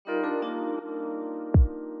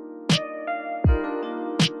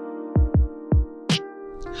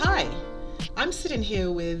Hi, I'm sitting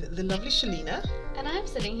here with the lovely Shalina. And I'm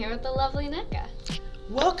sitting here with the lovely Nika.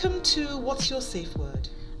 Welcome to What's Your Safe Word?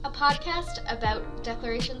 A podcast about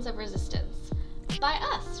declarations of resistance by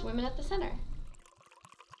us, Women at the Center.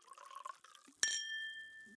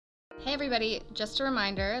 Hey everybody, just a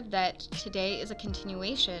reminder that today is a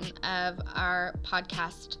continuation of our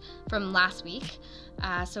podcast from last week.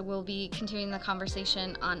 So we'll be continuing the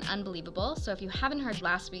conversation on Unbelievable. So if you haven't heard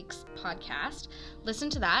last week's podcast, listen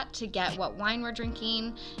to that to get what wine we're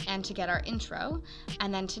drinking and to get our intro.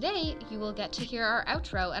 And then today you will get to hear our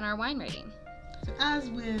outro and our wine rating. So as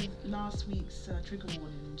with last week's trigger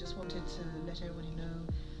warning, just wanted to let everybody know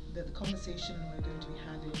that the conversation we're going to be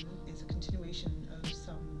having is a continuation of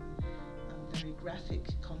some very graphic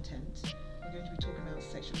content. We're going to be talking about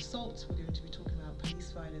sexual assault, we're going to be talking about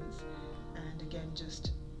police violence, and again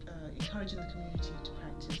just encouraging the community to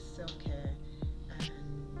practice self-care and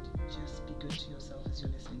just be good to yourself as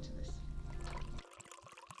you're listening to this.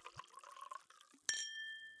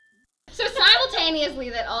 So simultaneously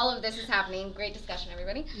that all of this is happening, great discussion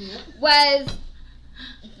everybody, was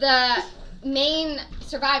the main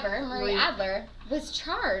survivor, Marie Adler, was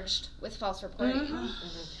charged with false reporting.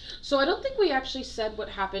 So I don't think we actually said what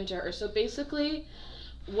happened to her. So basically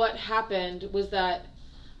what happened was that,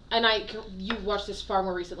 and you watched this far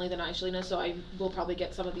more recently than I, Shalina, so I will probably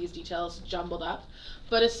get some of these details jumbled up.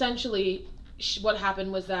 But essentially what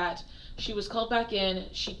happened was that she was called back in,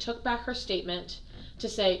 she took back her statement to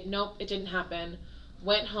say, nope, it didn't happen,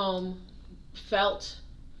 went home, felt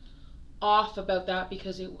off about that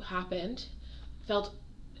because it happened, felt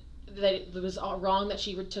that it was all wrong that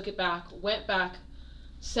she took it back, went back,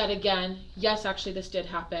 said again, yes, actually this did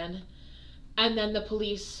happen. And then the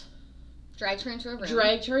police Dragged her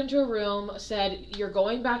into a room, said, you're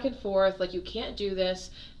going back and forth, like you can't do this.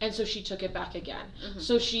 And so she took it back again.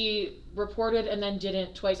 So she reported and then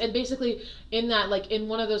didn't twice. And basically in that, like in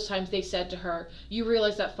one of those times they said to her, you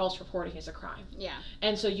realize that false reporting is a crime. Yeah.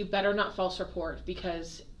 And so you better not false report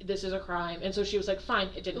because this is a crime. And so she was like, fine,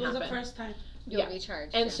 it didn't happen. It was the first time. You'll be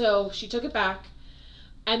charged. And so she took it back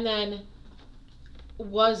and then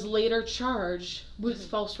was later charged with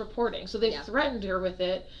false reporting. So they threatened her with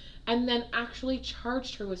it and then actually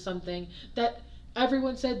charged her with something that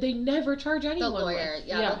everyone said they never charge anyone the lawyer, with.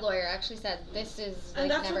 the lawyer actually said this is like,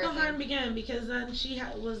 and that's never where the harm began, because then she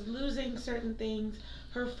was losing certain things.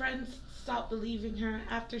 Her friends stopped believing her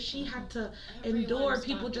after she had to endure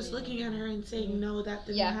people just looking at her and saying, no, that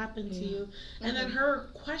didn't happen to you. And then her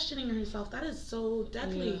questioning herself, that is so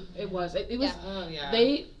deadly. It was. It was.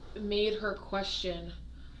 They made her question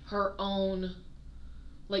her own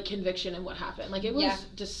like conviction and what happened. Like it was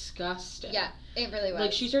disgusting. Yeah, it really was.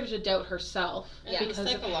 Like she started to doubt herself because the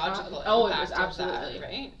psychological it was impact absolutely of that,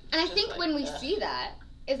 right? And I think when we see that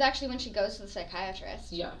is actually when she goes to the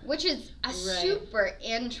psychiatrist. Yeah. Which is a super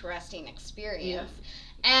interesting experience.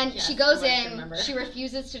 Yeah. And she goes in, she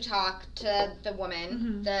refuses to talk to the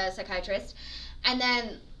woman, the psychiatrist, and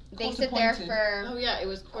then they sit there for it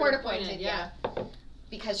was court appointed,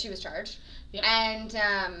 because she was charged. Yeah.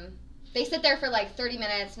 And they sit there for like 30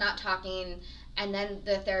 minutes not talking, and then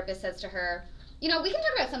the therapist says to her, you know, we can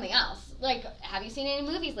talk about something else. Like, have you seen any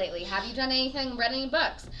movies lately? Have you done anything, read any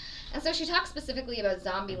books? And so she talks specifically about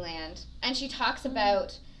Zombieland, and she talks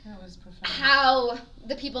about how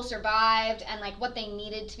the people survived and like what they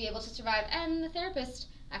needed to be able to survive. And the therapist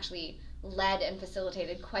actually led and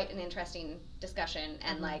facilitated quite an interesting discussion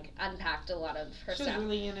and like unpacked a lot of her stuff. She was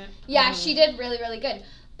really in it. Yeah, she did really, really good.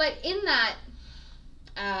 But in that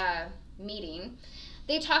meeting,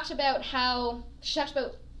 she talked about how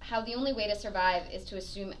the only way to survive is to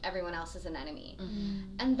assume everyone else is an enemy.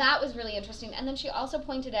 And that was really interesting. And then she also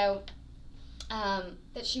pointed out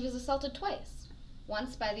that she was assaulted twice.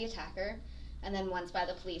 Once by the attacker, and then once by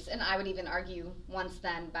the police. And I would even argue once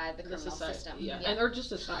then by the criminal system. Or just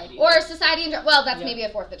society. Or society, well, that's maybe a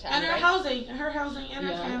fourth attempt. And her housing and her family.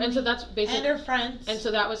 And so that's basically... And her friends. And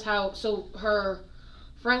so that was how... So her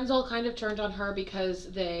friends all kind of turned on her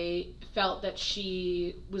because they felt that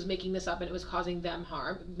she was making this up and it was causing them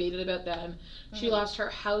harm, made it about them. She lost her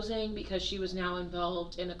housing because she was now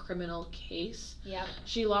involved in a criminal case. Yeah.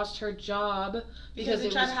 She lost her job because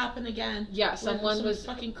it tried to happen again. Yeah, someone was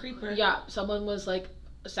fucking creeper. Yeah, someone was like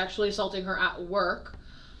sexually assaulting her at work,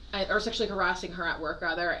 or sexually harassing her at work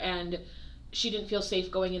rather, and she didn't feel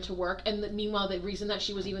safe going into work. And meanwhile, the reason that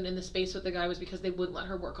she was even in the space with the guy was because they wouldn't let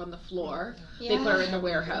her work on the floor. They put her in the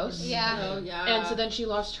warehouse. And so then she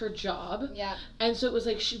lost her job. And so it was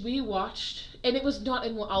like we watched, and it was not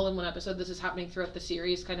all in one episode. This is happening throughout the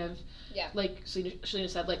series, kind of like Shalina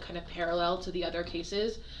said, like kind of parallel to the other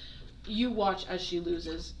cases. You watch as she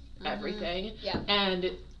loses everything. Yeah.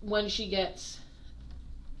 And when she gets,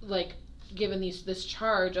 like, given this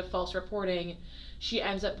charge of false reporting, she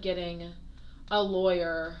ends up getting a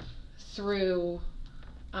lawyer through,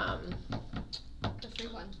 The free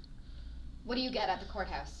one. What do you get at the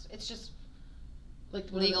courthouse? It's just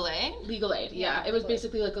like Legal aid? Legal aid, Yeah, it was legal aid.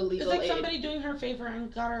 basically like a It's legal like aid. somebody doing her a favor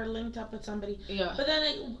and got her linked up with somebody. Yeah. But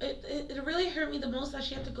then it really hurt me the most that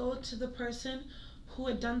she had to go to the person who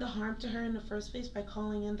had done the harm to her in the first place by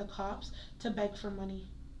calling in the cops to beg for money.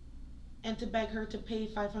 And to beg her to pay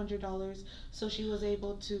 $500 so she was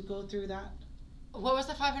able to go through that. What was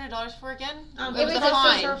the $500 for again? It was a a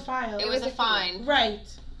fine. Her file. It was a fine. Right.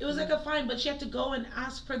 It was like a fine, but she had to go and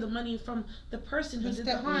ask for the money from the person who The did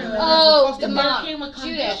the step- harm. yeah. Oh, the And there mom. came with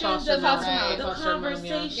Judith. conditions The and foster mom. Right. the Foster mom, yeah.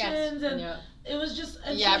 conversations and Yeah. it was just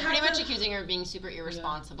and Yeah, she pretty had much to, accusing her of being super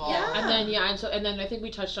irresponsible. Yeah. And then I think we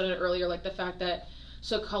touched on it earlier, like the fact that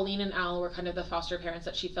so Colleen and Al were kind of the foster parents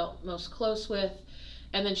that she felt most close with,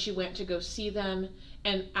 and then she went to go see them,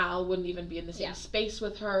 and Al wouldn't even be in the same Yeah. space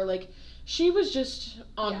with her. Like she was just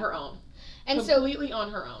on Yeah. her own, and so completely on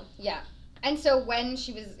her own. yeah, and so when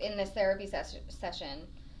she was in this therapy session,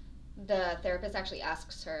 the therapist actually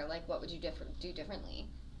asks her like, "What would you do differently?"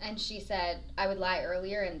 And she said, "I would lie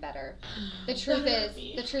earlier and better." The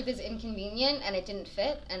truth is inconvenient, and it didn't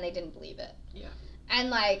fit, and they didn't believe it. Yeah. And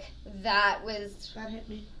like that was that hit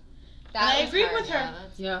me. that. And I was agreed hard. with her.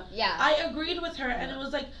 Yeah. Yeah. I agreed with her, and it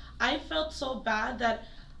was like I felt so bad that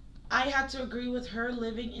I had to agree with her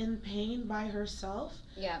living in pain by herself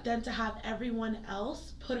Yeah. than to have everyone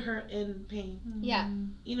else put her in pain. Yeah.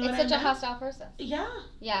 You know It's what such I a mean? hostile process. Yeah.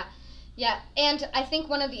 Yeah, yeah, and I think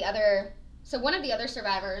one of the other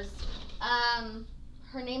survivors,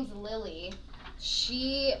 her name's Lily.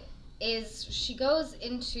 She goes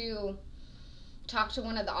into talk to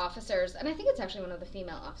one of the officers, and I think it's actually one of the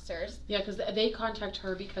female officers. Yeah, because they contact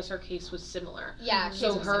her because her case was similar. Yeah, So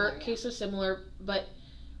case was her similar, yeah. case is similar, but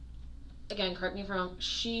again, correct me if I'm wrong,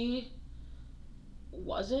 she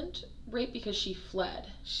wasn't raped because she fled.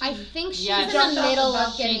 I think she's Yeah, in jumped the off middle the of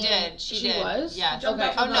balcony. getting. She did. was? Yeah. Jumped Okay.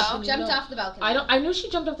 off the Oh, no. balcony. Jumped off the balcony. I know she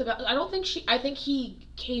jumped off the balcony. I think he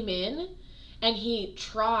came in and he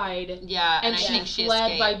tried Yeah, and I she think she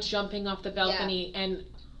fled escaped. by jumping off the balcony and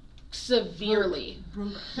severely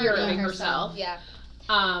hurting herself. Yeah.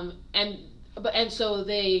 And so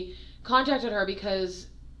they contacted her because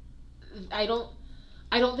I don't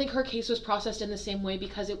think her case was processed in the same way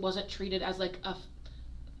because it wasn't treated as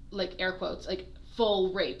like air quotes, like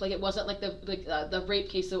full rape. Like it wasn't like the rape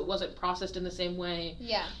case, so it wasn't processed in the same way.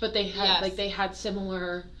 Yeah. But they had Yes. they had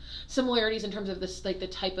similarities in terms of this, like the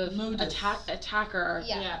type of Modus. attacker.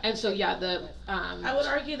 Yeah. And so I would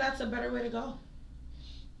argue that's a better way to go.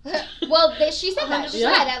 Well, she said that. She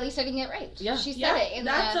 100%. said, at least I didn't get raped. Yeah. She said Yeah, it in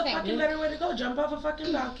that's the a thing. fucking better way to go. Jump off a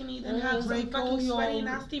fucking balcony than have some Break all fucking your- sweaty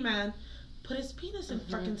nasty man put his penis in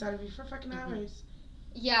fucking side of you for fucking hours.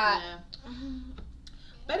 Yeah.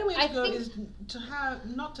 Better way I to go think- is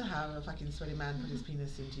not to have a fucking sweaty man put his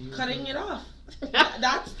penis into you. Cutting it off.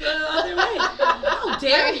 That's the other way. How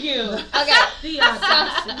dare you? Okay. The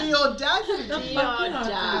audacity. The audacity. The fucking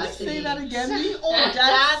audacity. Say that again. The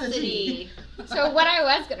audacity. So what I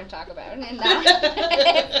was gonna talk about, and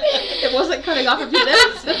It wasn't cutting off a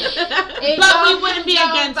penis. But we wouldn't be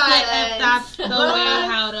against it if that's the way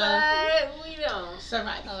how to But we don't.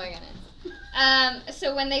 survive. Oh my goodness.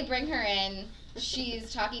 So when they bring her in,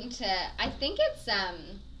 she's talking to, I think it's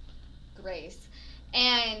Grace,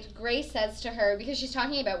 and Grace says to her, because she's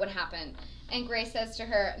talking about what happened, and Grace says to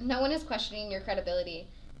her, "No one is questioning your credibility,"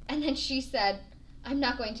 and then she said, "I'm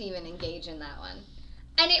not going to even engage in that one."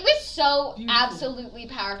 And it was so Beautiful. absolutely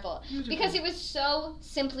powerful. Beautiful. Because it was so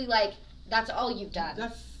simply like, that's all you've done.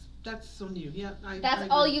 That's on you. Yeah. That's I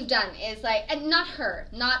all agree. you've done is like, and not her,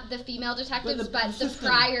 not the female detectives, But but the the system.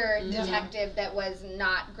 prior Yeah. detective that was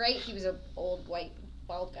not great. He was a old white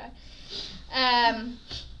bald guy.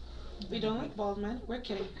 We don't like bald men. We're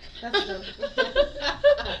kidding. That's dumb.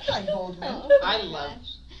 Like bald men. Oh, I my love-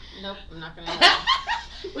 gosh. Nope, I'm not gonna.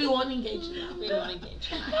 We won't engage in that. We won't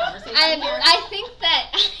engage in that conversation And here. I think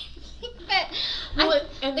that Well,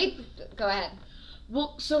 and they go ahead.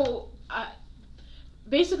 well, so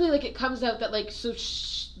basically, like it comes out that like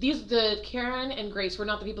the Karen and Grace were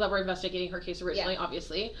not the people that were investigating her case originally,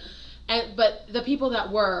 obviously, but the people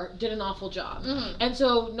that were did an awful job. Mhm. And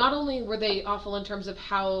so not only were they awful in terms of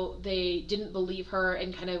how they didn't believe her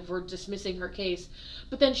and kind of were dismissing her case,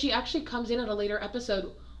 but then she actually comes in at a later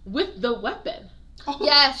episode with the weapon. Oh,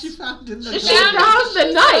 Yes. She found in the She dark. found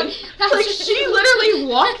the knife. That's Like just- she literally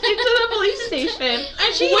walked into the police station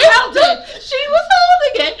And she with held the- it. She was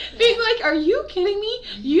holding it, being like, are you kidding me?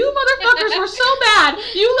 You motherfuckers were so bad.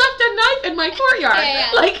 You left a knife in my courtyard. Yeah.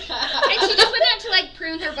 Like, And she just went out to like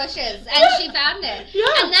prune her bushes, and she found it. Yeah.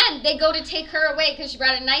 And then they go to take her away because she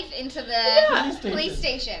brought a knife into the police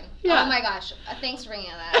station. Yeah. Oh my gosh! Thanks for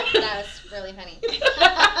bringing that. That was really funny.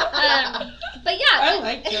 But yeah. I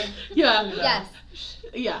liked her. Yeah. Yes.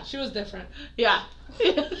 Yeah. She was different. Yeah.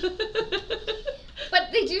 But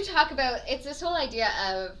they do talk about, it's this whole idea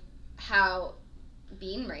of how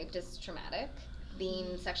being raped is traumatic,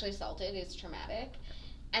 being sexually assaulted is traumatic,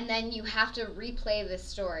 and then you have to replay this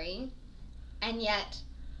story, and yet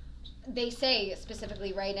they say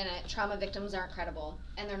specifically right in it, trauma victims aren't credible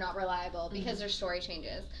and they're not reliable because their story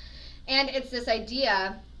changes. And it's this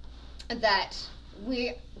idea that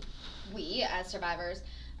we as survivors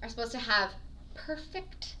are supposed to have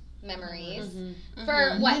perfect memories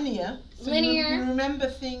for what? Linear. So Linear. You remember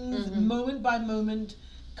things moment by moment,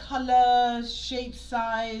 color, shape,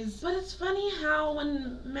 size. But it's funny how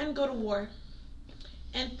when men go to war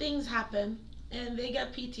and things happen and they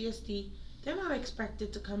get PTSD, they're not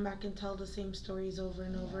expected to come back and tell the same stories over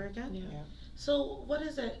and over again. Yeah. So what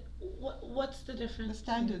is it? What's the The difference?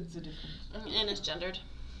 standards are different. And it's gendered.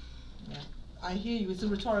 I hear you. It's a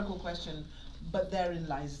rhetorical question, but therein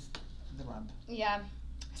lies the rub. Yeah.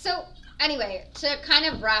 So anyway, to kind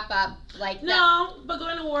of wrap up like that. No, but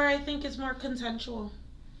going to war I think is more consensual.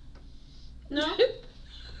 No?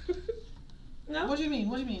 No? What do you mean?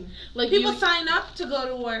 What do you mean? Like People you, sign up to go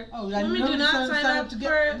to war. Oh, I Women know do you not sign up to to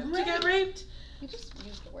get get raped. You just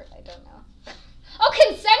used the word I don't know. Oh,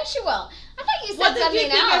 consensual. I thought you said What did you something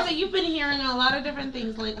think? I else. said you've been hearing a lot of different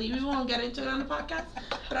things lately. We won't get into it on the podcast,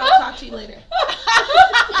 but I'll talk to you later.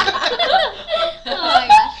 Oh my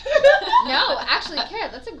gosh. No, actually,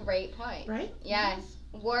 Kara, that's a great point. Right? Yes.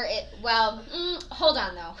 Hold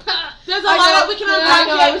on though. There's a lot we can unpack. I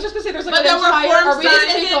know. I was just gonna say there's like But there an were entire. forms Are we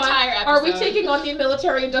signed- taking An entire on? Are we episode. taking on the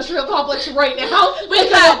military-industrial complex right now? We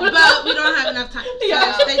could, but we don't have enough time. So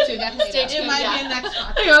Yeah. stay tuned. Definitely Stay don't. tuned. It might Yeah. be next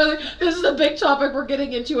one. You know, this is a big topic. We're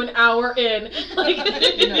getting into an hour in. Like, I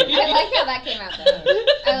like how that came out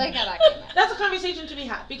though. I like how that came out. That's a conversation to be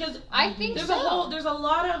had because I think there's so. there's a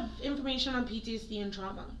lot of information on PTSD and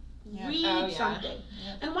trauma. Yeah. Read Oh, yeah. something.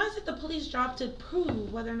 And why is it the police job to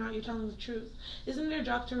prove whether or not you're telling the truth? Isn't their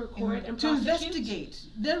job to record and to prosecute? investigate.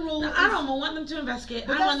 Their role. No, I don't want them to investigate.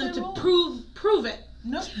 But I want them that's their to role. prove it.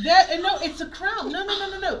 No, no, it's a crown.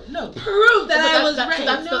 No. Prove that I was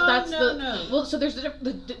raped. No. Well, so there's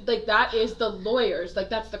like that is the lawyers. Like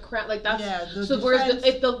that's the crown. Like that's Yeah, the so. Whereas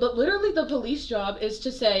defense- literally the police job is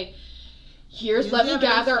to say, Here's let the me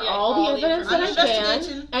evidence, gather yeah, all all the the evidence that I information. can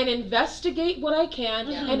Investigation. and investigate what I can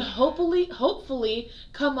and hopefully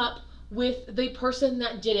come up with the person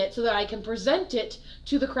that did it so that I can present it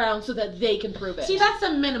to the crown so that they can prove it. See, that's the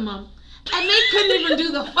minimum. And they couldn't even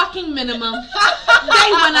do the fucking minimum.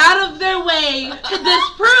 They went out of their way to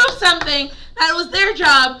disprove something that was their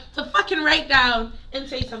job to fucking write down and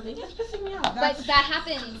say something. It's pissing me off. But that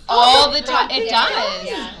happens All the time. It Yeah. does.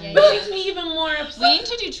 Yeah. It makes me even more upset. We need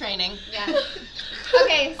to do training. Yeah.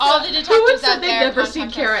 Okay. So All the Who would detectives say out they've there. never seen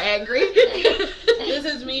contact us. Kara angry? This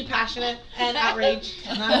is me, passionate and outraged.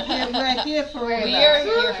 And we're here for all We that. are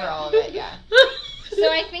here for all of it, yeah. So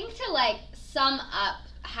I think to like sum up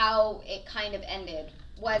how it kind of ended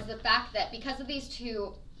was the fact that because of these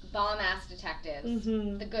two bomb-ass detectives,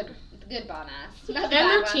 Mm-hmm. the good bomb-ass, not the and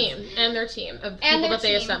their bad team, ones, and their team of And people their that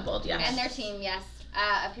they team. assembled. Yes. and their team, yes,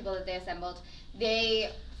 of people that they assembled,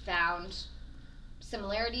 they found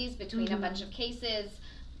similarities between a bunch of cases,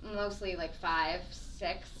 mostly like 5,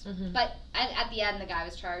 6, Mhm. but at the end the guy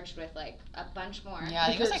was charged with like a bunch more. Yeah, I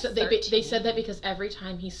think it was Because like so they 13. said that because every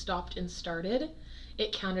time he stopped and started,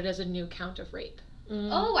 it counted as a new count of rape.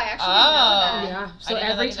 Oh, I actually didn't know that. Yeah. So didn't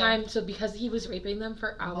know every that either. time, so because he was raping them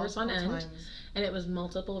for hours on Multiple end, times. and it was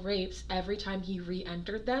multiple rapes, every time he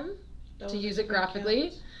re-entered them, That to was a use it different graphically,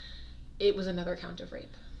 count. it was another count of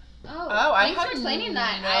rape. Oh, I thanks for had explaining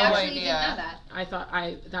that. no I actually idea. didn't know that. I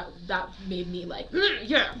thought that made me like,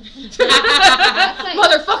 yeah, like-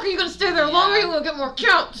 motherfucker, you gonna stay there longer? You gonna get more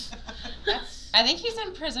counts? That's I think he's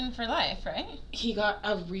in prison for life, right? He got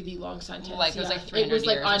a really long sentence. Like, it was yeah. like 300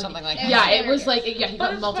 years or something like that. Yeah, it 300 was like he But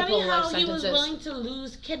got it's multiple funny how life he was sentences. willing to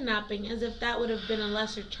lose kidnapping as if that would have been a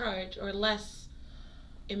lesser charge or less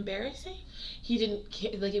embarrassing. He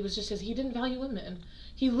didn't like it was just because he didn't value women.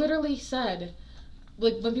 He literally said,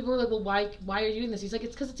 like when people were like, well, why are you doing this? He's like,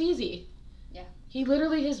 it's because it's easy. Yeah. He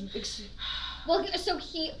literally well. So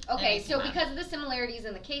he okay. Anything, So man. because of the similarities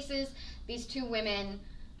in the cases, these two women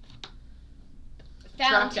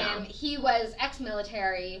found Tracked him. down. He was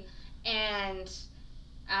ex-military, and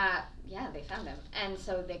Yeah, they found him, and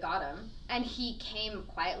so they got him, and he came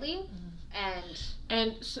quietly,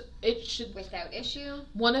 and so it should without issue.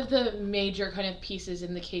 One of the major kind of pieces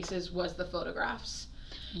in the cases was the photographs.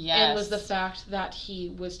 Yes. And was the fact that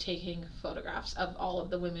he was taking photographs of all of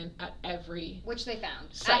the women at every which they found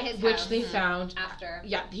site, at his which house they found after.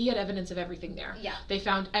 Yeah, he had evidence of everything there. Yeah. They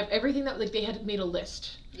found everything that, like, they had made a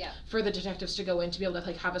list. Yeah. For the detectives to go in to be able to,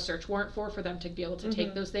 like, have a search warrant for them to be able to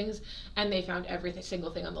take those things, and they found every single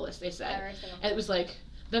thing on the list. They said, and it was like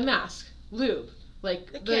the mask, lube, like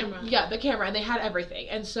the camera. Yeah, the camera, and they had everything.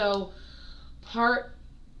 And so part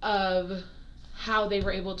of how they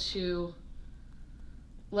were able to,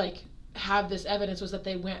 like, have this evidence was that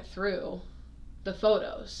they went through the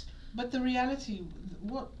photos. But the reality,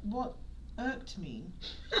 what irked me,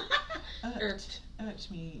 irked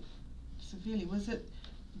me severely was that,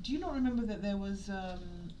 do you not remember that there was a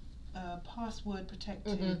password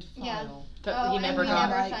protected file? That he never and got.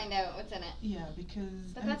 we never find out what's in it. Yeah,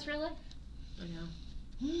 because... But that's real life. I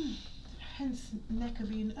know. Hence, Necker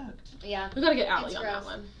being irked. Yeah. We gotta get Allie It's on gross. that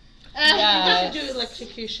one. Yes. Do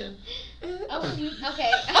electrocution. Oh,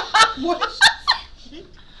 okay. What?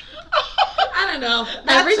 I don't know.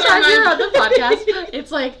 Every That's time what you're my- on the podcast,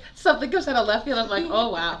 it's like something goes out of left field. I'm like, oh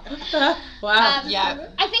wow, wow. Yeah.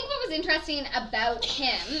 I think what was interesting about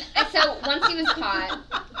him, so once he was caught,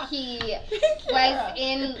 he was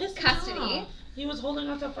in Pissed me custody. off. He was holding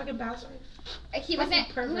on to a fucking password. He was in, Fucking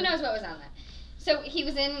who pervert. knows what was on that. So he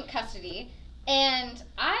was in custody, and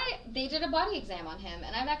they did a body exam on him,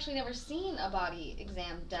 and I've actually never seen a body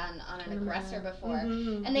exam done on an aggressor before.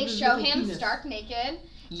 Mhm. And they With his show little him penis. stark naked.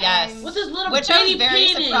 Yes. And With his little Which I was baby very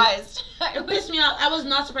penis. surprised. It pissed me off. I was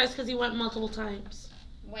not surprised because he went multiple times.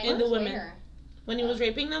 when In the women. where? When he was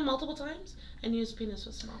raping them multiple times, and his penis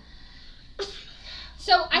was small.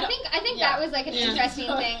 So I think yeah. that was like an Yeah. interesting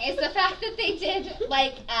thing is the fact that they did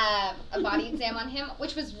like a body exam on him,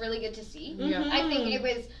 which was really good to see. Yeah. I think it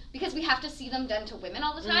was because we have to see them done to women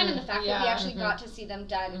all the time, and the fact that we yeah. actually got to see them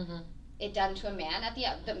done done to a man at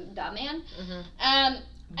the man. Mm-hmm.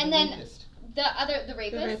 And then Rapist. the The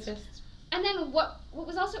rapist. rapist. And then what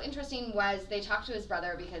was also interesting was they talked to his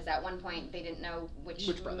brother because at one point they didn't know which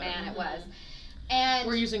brother. man it was. And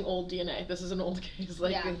We're using old DNA. This is an old case,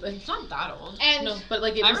 like, Yeah. It's not that old. and no, but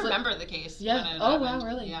like it I was remember the case. Yeah. When it Oh, happened. wow,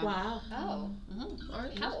 really? Yeah. Wow. oh,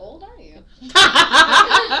 Like, how old are you? The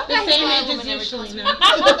same Well, age as woman you, never tells Shalina. me.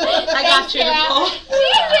 I got you,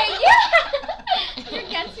 Nicole. You're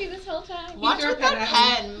against me this whole time. Watch Threw a with the pen at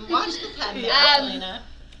pen. Watch the pen. Yeah. Elena.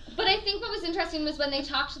 But I think what was interesting was when they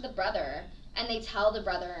talk to the brother and they tell the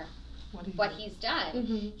brother what he's done.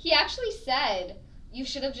 Mm-hmm. He actually said, "You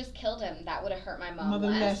should have just killed him. That would have hurt my mom less."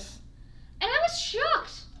 Motherless. And I was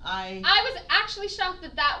shocked. I was actually shocked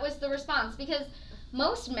that that was the response because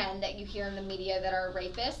most men that you hear in the media that are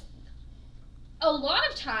rapists, a lot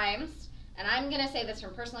of times, and I'm going to say this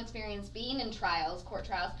from personal experience being in trials, court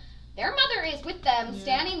trials, their mother is with them,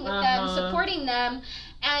 standing with them, supporting them,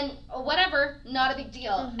 and whatever, not a big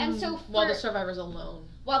deal. And so while the survivor's alone.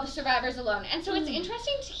 while the survivor's alone. And so it's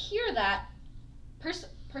interesting to hear that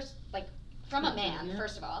like from a man,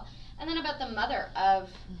 first of all, and then about the mother of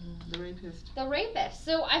The rapist. the rapist.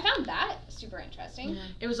 So I found that super interesting.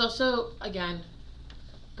 It was also, again,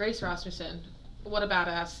 Grace Rasmussen. What a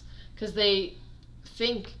badass. Because they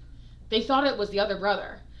thought it was the other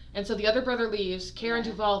brother. And so the other brother leaves, Karen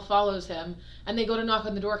Duvall follows him, and they go to knock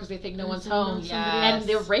on the door because they think no one's home. Yes. And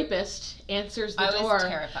the rapist answers the door. I was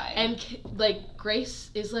terrified. And, like, Grace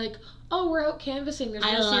is like, oh, we're out canvassing. There's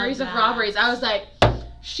I been a love series of that. robberies. I was like,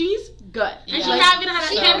 she's good. And Yeah.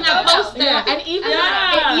 she had that poster. Yeah, and even,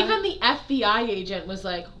 Yeah. and even the FBI agent was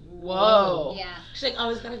like, whoa. Yeah. She's like,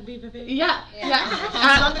 always gotta be baby. Yeah, Yeah.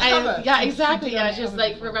 yeah, undercover. yeah, exactly. She's Yeah, undercover just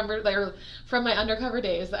like before. remember, like from my undercover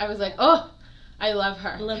days, I was like, oh, I love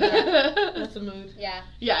her. Love that. That's a mood. Yeah.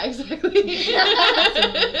 Yeah, exactly.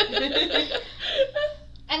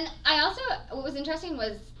 And I also, what was interesting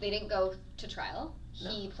was they didn't go to trial.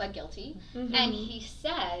 He pled guilty. Mm-hmm. And he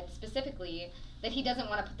said specifically that he doesn't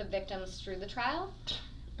want to put the victims through the trial.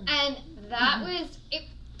 And that was,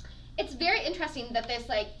 it's very interesting that this,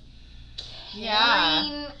 like,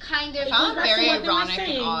 caring kind of... I found it That's very what they were ironic and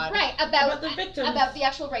saying. odd. Right, about the victims. about the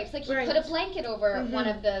actual rapes. Like, he Right. put a blanket over Mhm. one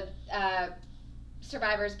of the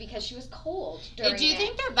survivors because she was cold during Do you it.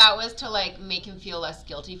 think that was to, like, make him feel less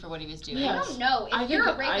guilty for what he was doing? I Yes. don't know. If I you're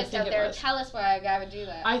think a it- I rapist think out it there, was. tell us why a guy would do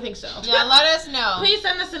that. I think so. Yeah, let us know. Please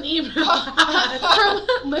send us an email.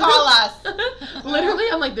 Call us. Literally,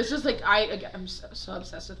 I'm like, this is like, I'm so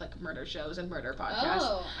obsessed with like murder shows and murder podcasts.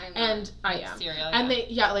 Oh, I'm And I am. Serial, And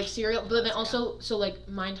yeah. like Serial, but then also, so like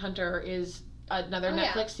Mindhunter is another Oh,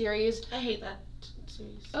 yeah. Netflix series. I hate that.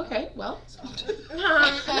 series. Okay, well. From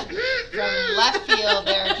left field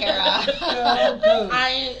there, Kara. Go.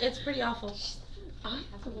 It's pretty awful. I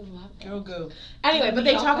love it. Go. Anyway, but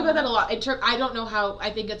they talk about that a lot. I don't know how.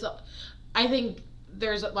 I think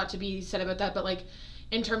there's a lot to be said about that, but like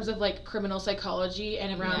in terms of like criminal psychology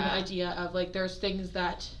and around the idea of like there's things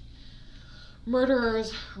that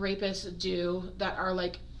murderers, rapists do that are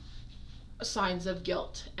like signs of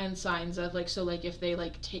guilt and signs of like, so like if they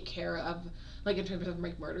like take care of, like in terms of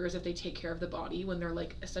like murderers, if they take care of the body when they're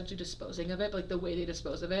like essentially disposing of it, like the way they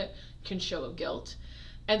dispose of it can show a guilt.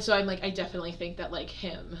 And so I'm like, I definitely think that like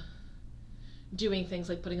him doing things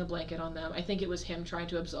like putting a blanket on them, I think it was him trying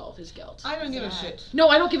to absolve his guilt. I don't give a shit. No,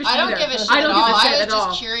 I don't give a shit I don't either. give a shit I don't at give all. a shit I at was all.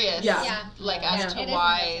 just curious, Yeah. like as to It is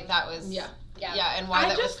why interesting. that was. Yeah. Yeah, and why I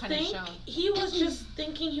that was just kind of think shown. he was just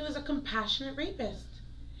thinking he was a compassionate rapist.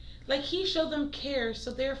 Like, he showed them care,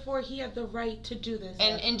 so therefore he had the right to do this.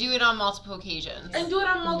 And do it on multiple occasions. And do it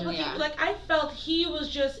on multiple Yeah. occasions. Like, I felt he was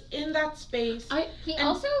just in that space. He And-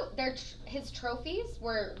 also his trophies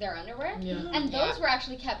were their underwear, Yeah. and those were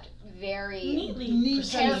actually kept very Neatly. Neat and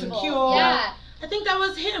careful. secure. Yeah. I think that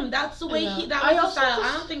was him. That's the way Yeah. that I was his also style.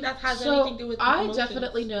 just- I don't think that has So anything to do with I emotions.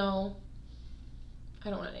 definitely know. I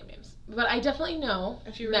don't want to name names, but I definitely know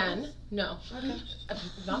A few men. rapists? No, Okay.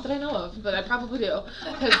 not that I know of, but I probably do,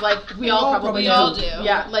 because like we all all probably We all do.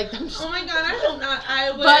 Yeah, like I'm just, Oh my god, I hope not. I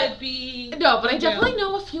would But- be. no, but I in definitely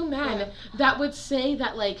jail. know a few men that would say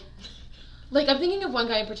that like I'm thinking of one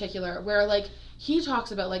guy in particular where like he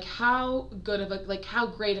talks about like how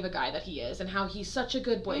great of a guy that he is and how he's such a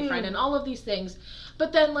good boyfriend and all of these things,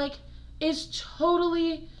 but then like is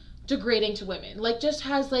totally degrading to women, like just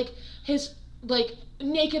has like his like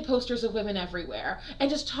naked posters of women everywhere and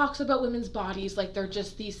just talks about women's bodies like they're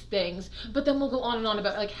just these things, but then we'll go on and on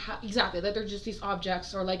about like how, exactly that they're just these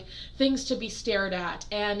objects or like things to be stared at,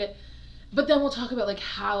 but then we'll talk about like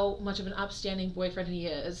how much of an upstanding boyfriend he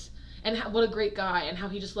is and what a great guy and how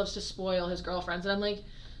he just loves to spoil his girlfriends, and I'm like,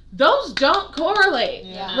 those don't correlate.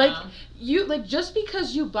 Yeah. Like you, like just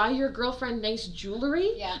because you buy your girlfriend nice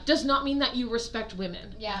jewelry Yeah. does not mean that you respect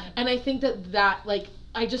women. Yeah. And I think that like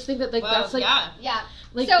I just think that like Well, that's like Yeah.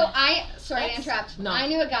 like So sorry to That's interrupt. not- I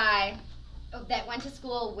knew a guy that went to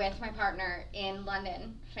school with my partner in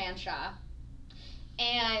London, Fanshawe,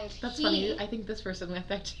 and that's funny. I think this person went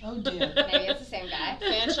there too. Oh dear. maybe it's the same guy.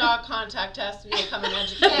 Fanshawe, contact us. We become an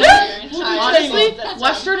educator. Yeah. Your entire Honestly, school system.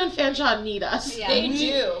 Western and Fanshawe need us. Yeah. They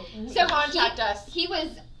do. So Contact us. He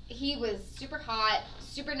was super hot,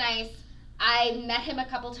 super nice. I met him a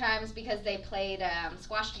couple times because they played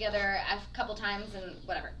squash together a couple times and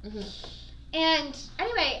whatever. Mhm. And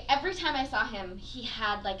anyway, every time I saw him, he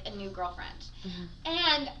had like a new girlfriend. Mhm.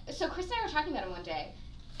 And so Chris and I were talking about him one day,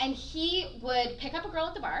 and he would pick up a girl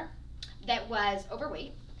at the bar that was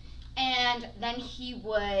overweight, and then he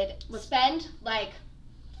would spend like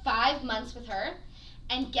 5 months with her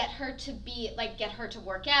and get her to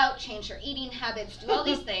work out, change her eating habits, do all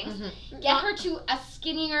these things, get her to a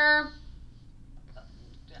skinnier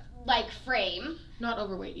like frame. Not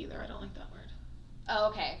overweight either. I don't like that word, Oh,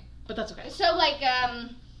 okay. but that's okay. So like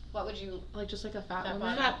what would you Like just like a fat Fat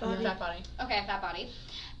woman. body. Fat body. Fat body. Okay, a fat body.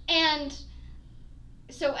 And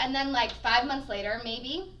so, and then like 5 months later,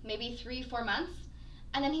 maybe 3-4 months,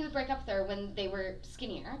 and then he would break up with her when they were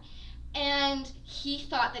skinnier. And he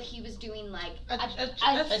thought that he was doing like A a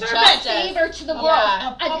service. favor to the world.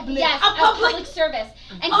 Yeah. A public- Yes, a a public- public service.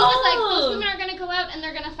 And he was like, those women are going to go out and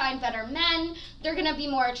they're going to find better men. They're going to be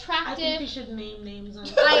more I think we attractive. should name names on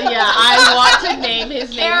I want to name his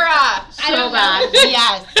name Kara. so don't know. bad.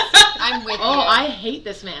 Yes. I'm with Oh, you. I hate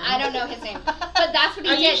this man. I don't know his name, but that's what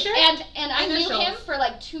he Are you did. sure? And I knew Initials. him for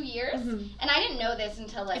like 2 years, Mhm. and I didn't know this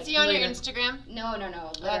until like Is he on your later. Instagram? no,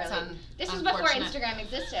 That's literally. This was before unfortunate. Instagram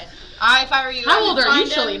existed. If I were you, How I would old are you,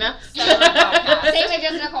 find him, Shalina? start a podcast. Same age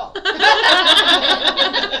as Nicole.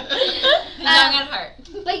 Young at heart.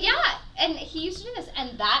 But yeah, and he used to do this,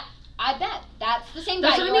 and that I bet that's the same guy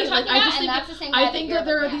That's what you I were mean. talking Like, I about, just and think that's the same guy I think you're that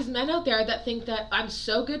there are looking these at. men out there that think that I'm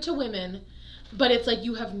so good to women, but it's like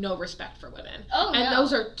you have no respect for women. Oh, And no.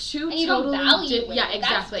 those are two And you don't totally value women. yeah, That's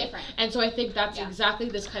exactly. different. And so I think that's Yeah. exactly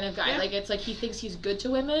this kind of guy. Yeah. Like it's like he thinks he's good to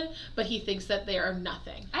women, but he thinks that they are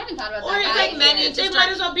nothing. I haven't thought about Or that. it's guy like men either. need to they start-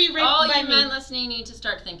 might as well be raped All by you me. men listening need to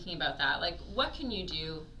start thinking about that. Like, what can you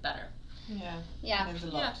do better? Yeah. Yeah. There's a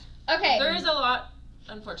lot. Okay. There is a lot,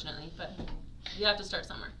 unfortunately, but you have to start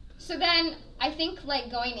somewhere. So then, I think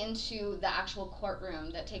like going into the actual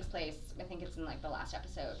courtroom that takes place, I think it's in like the last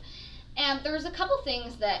episode, and there was a couple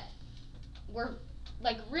things that were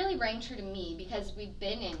like really rang true to me because we've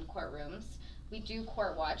been in courtrooms. We do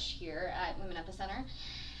court watch here at Women Epicenter,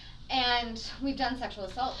 and we've done sexual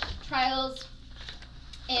assault trials.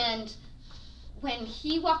 And when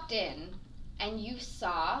he walked in and you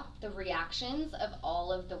saw the reactions of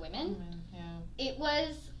all of the women, it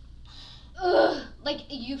was, like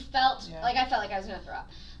you felt, like I felt like I was gonna throw up.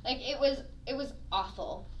 Like it was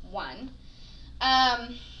awful, one.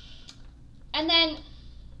 And then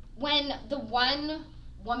when the one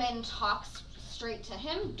woman talks straight to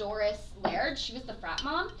him, Doris Laird, she was the frat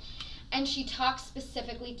mom, and she talks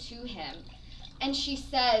specifically to him, and she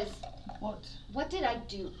says, what did I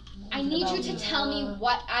do? I need you to tell me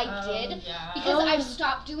what I did, because I've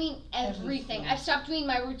stopped doing everything. I've stopped doing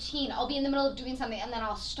my routine. I'll be in the middle of doing something and then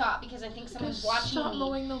I'll stop because I think someone's watching stop me. Stop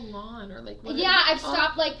mowing the lawn or like. I've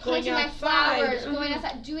stopped like planting my flowers, Mm-hmm. going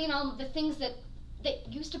outside, doing all the things that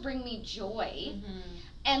used to bring me joy,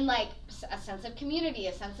 and like a sense of community,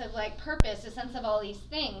 a sense of like purpose, a sense of all these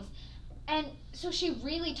things. And so she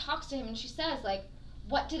really talks to him and she says like,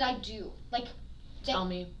 what did I do? Like, tell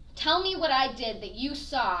me what I did that you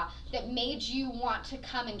saw that made you want to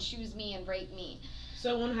come and choose me and rape me.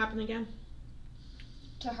 So it won't happen again?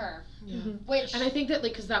 To her. Yeah. Which, and I think that,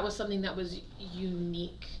 like, because that was something that was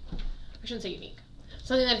unique. I shouldn't say unique.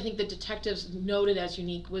 Something that I think the detectives noted as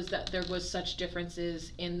unique was that there was such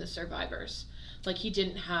differences in the survivors. Like, he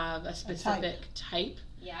didn't have a specific type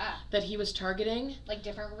that he was targeting. Like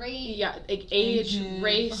different race. Yeah, like age,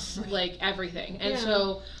 race, like everything. And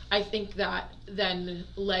so I think that then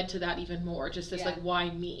led to that even more. Just this, like,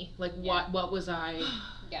 why me? Like, what was I?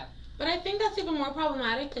 But I think that's even more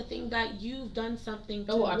problematic to think that you've done something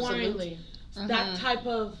to absolutely. warrant that type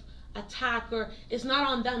of attack, or it's not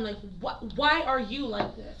on them. Like, why are you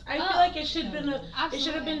like this? I feel like it should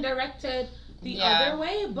have been directed the other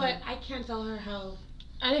way, but I can't tell her how.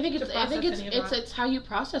 And I think it's how you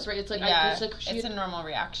process, right? It's like it's a normal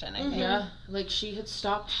reaction. I think. Yeah, like she had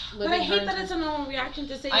stopped living. But I hate that it's a normal reaction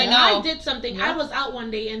to say, I did something. Yeah. I was out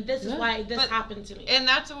one day, and this is why this happened to me. And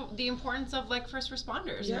that's the importance of like first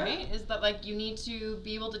responders, right? Is that like you need to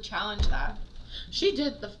be able to challenge that. She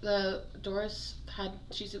did. The Doris had.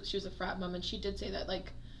 She was a frat mom, and she did say that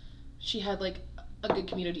like she had like a good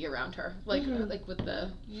community around her, like like with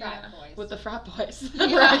the frat boys.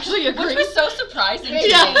 We're actually agreeing. Which was so surprising.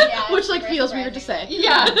 Which like feels weird to say.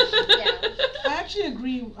 I actually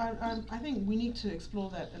agree. I think we need to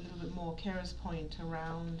explore that a little bit more. Kara's point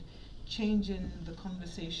around changing the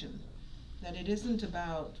conversation, that it isn't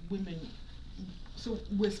about women. So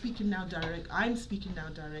we're speaking now I'm speaking now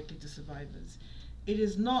directly to survivors. It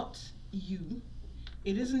is not you.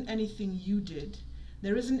 It isn't anything you did.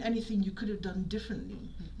 There isn't anything you could have done differently.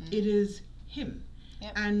 It is him.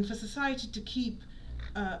 And for society to keep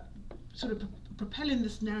sort of propelling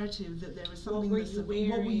this narrative that there is something what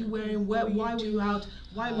were you wearing, why were you out,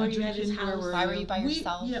 why were you drinking, why were you by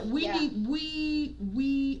yourself?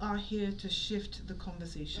 We are here to shift the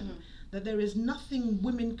conversation. That there is nothing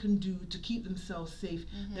women can do to keep themselves safe.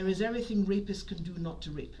 There is everything rapists can do not to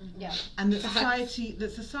rape. And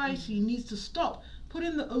that society needs to stop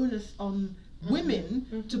putting the onus on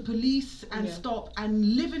women to police and stop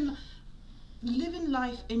and living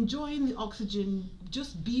life, enjoying the oxygen,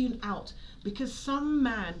 just being out because some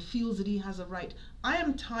man feels that he has a right. I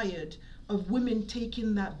am tired of women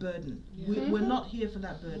taking that burden. We're not here for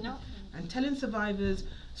that burden. And telling survivors,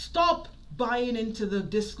 stop buying into the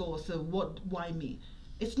discourse of why me.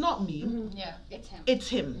 It's not me. It's him. It's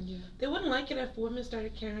him. They wouldn't like it if women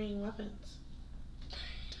started carrying weapons.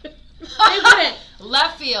 They wouldn't.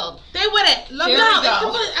 Left field. They wouldn't.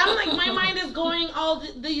 I'm like, my mind is going all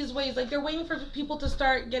these ways. Like, they're waiting for people to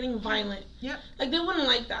start getting violent. Like, they wouldn't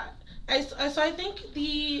like that. So I think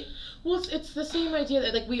it's the same idea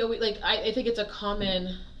that like we always like. I think it's a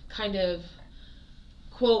common kind of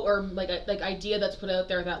quote or like idea that's put out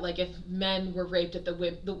there that like if men were raped at the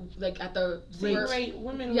same rate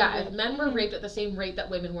women if men were raped at the same rate that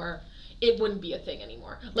women were, it wouldn't be a thing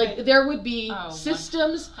anymore. Like there would be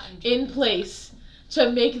systems 100%. In place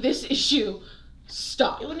to make this issue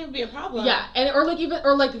stop. It wouldn't be a problem. Yeah, and or like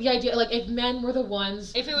the idea like if men were the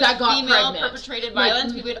ones if it was that got female pregnant, perpetrated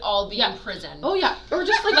violence, we would all be in prison. Oh yeah, or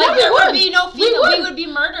just like there would be no female, we would be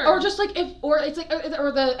murdered. Or just like if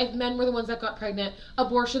men were the ones that got pregnant,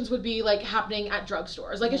 abortions would be like happening at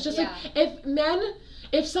drugstores. Like it's just like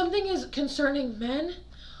if something is concerning men,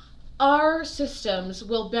 our systems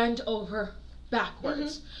will bend over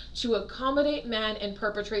backwards to accommodate men and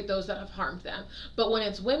perpetrate those that have harmed them. But when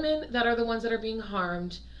it's women that are the ones that are being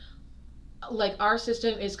harmed, like our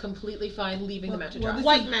system is completely fine leaving them out to dry.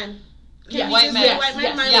 White men. White men.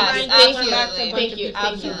 Thank you.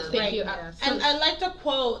 And I like the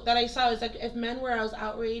quote that I saw is like, if men were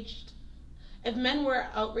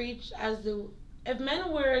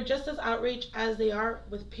just as outraged as they are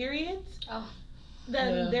with periods,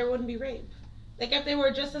 then there wouldn't be rape. Like, if they were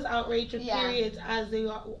just as outraged with periods as they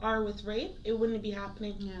are with rape, it wouldn't be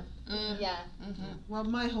happening. Yeah. Yeah. Mm-hmm. Well,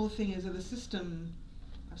 my whole thing is that the system,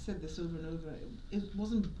 I've said this over and over,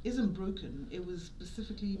 isn't broken. It was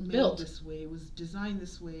specifically made this way. It was designed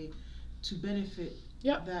this way to benefit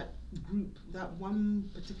that group, that one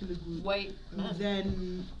particular group. White men.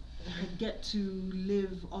 Then get to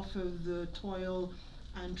live off of the toil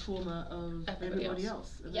and trauma of everybody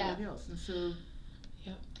else. And so.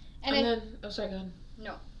 Yeah. And then, sorry, go ahead.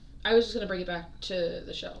 No. I was just gonna bring it back to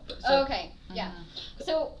the show. Okay. Yeah.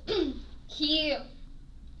 So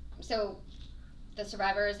so the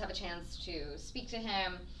survivors have a chance to speak to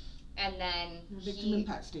him, and then victim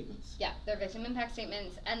impact statements. Yeah, their victim impact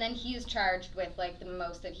statements, and then he's charged with like the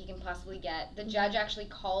most that he can possibly get. The judge actually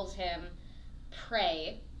calls him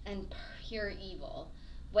prey and pure evil,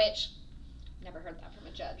 which never heard that from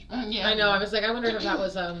a judge. But I know. I was like, I wonder if that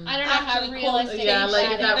was I don't know how realistic. Yeah,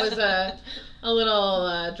 like if that was a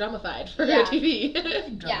little dramified for TV.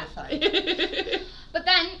 Dramified. But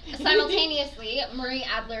then simultaneously, Marie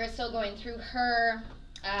Adler is still going through her.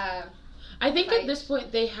 I think at this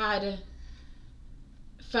point they had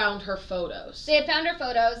found her photos. They had found her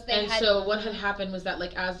photos. So what had happened was that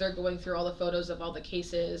like as they're going through all the photos of all the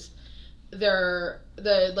cases, the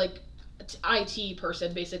IT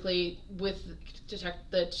person basically with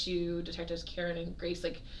the two detectives Karen and Grace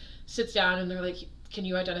like sits down and they're like, can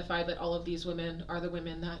you identify that all of these women are the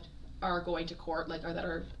women that are going to court, like that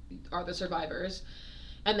are the survivors?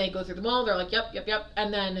 And they go through them all. They're like, yep.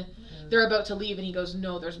 And then they're about to leave and he goes,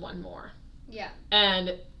 no, there's one more. Yeah.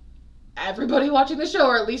 And everybody watching the show,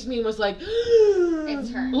 or at least me, was like,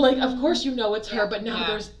 it's her. Like, of course you know it's her, but now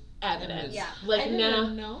there's evidence. Yeah. Like I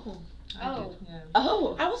didn't know.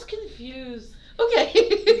 Oh. I was confused. Okay.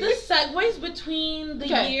 The segues between the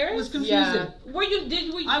years. It was confusing. Yeah.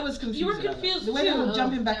 I was confused. You were confused the way they were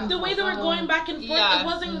jumping back and forth. The way they were going back and forth, it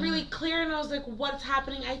wasn't really clear, and I was like, "What's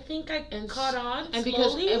happening?" I think I caught on and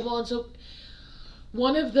slowly. And so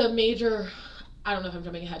one of the major, I don't know if I'm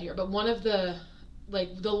jumping ahead here, but one of the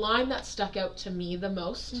the line that stuck out to me the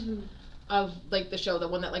most of like the show, the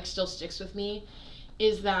one that like still sticks with me,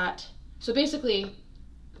 is that so basically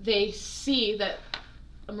they see that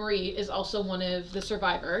Marie is also one of the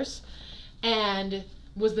survivors and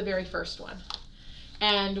was the very first one.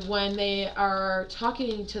 And when they are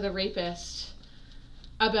talking to the rapist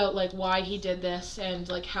about like why he did this and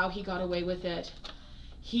like how he got away with it,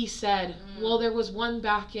 he said, well, there was one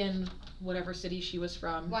back in whatever city she was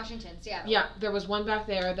from. Washington, Seattle. Yeah, there was one back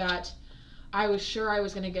there that I was sure I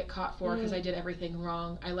was going to get caught for because I did everything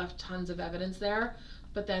wrong. I left tons of evidence there,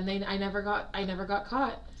 but then I never got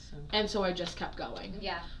caught. And so I just kept going.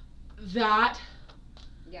 Yeah. That.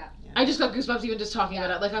 Yeah. I just got goosebumps even just talking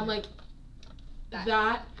about it. Like I'm like,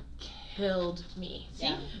 that killed me.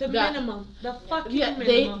 See, the minimum, the fucking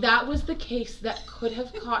minimum. That was the case that could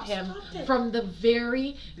have caught him from the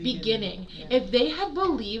very beginning. Yeah. If they had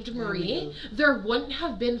believed Marie, there wouldn't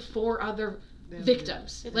have been 4 other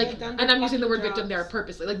victims. And I'm using the word victim there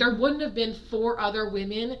purposely. Like there wouldn't have been 4 other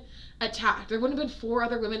women attacked. There wouldn't have been 4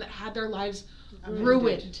 other women that had their lives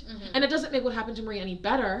ruined. And it doesn't make what happened to Marie any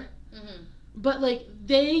better. But like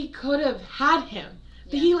they could have had him.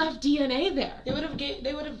 Yeah. He left DNA there. They would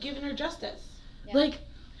have given her justice. Yeah. Like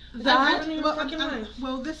that.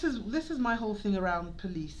 Well, this is my whole thing around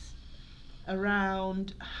police.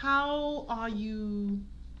 Around how are you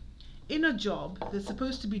in a job that's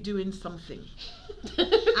supposed to be doing something,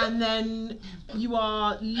 and then you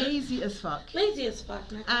are lazy as fuck.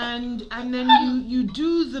 And then you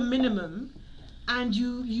do the minimum. And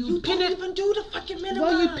you pin don't it. Even do the fucking minimum.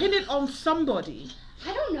 Well, you pin it on somebody.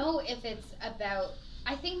 I don't know if it's about.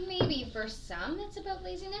 I think maybe for some it's about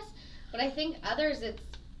laziness, but I think others it's.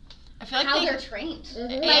 I feel like how they're trained.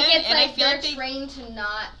 Mm-hmm. They're trained to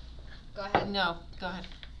not. Go ahead. No, go ahead.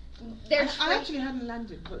 I actually hadn't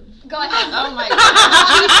landed, but go ahead. Oh my God.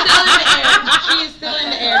 She is still in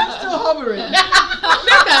the air. I'm still hovering.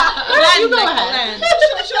 You go ahead.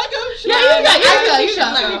 Should I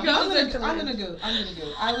go? I'm gonna go.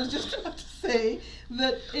 I was just about to say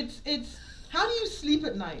that it's how do you sleep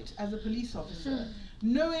at night as a police officer,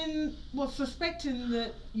 knowing suspecting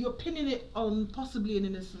that you're pinning it on possibly an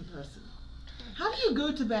innocent person. How do you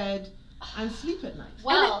go to bed and sleep at night?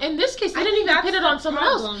 Well, in this case, they didn't even pin it on someone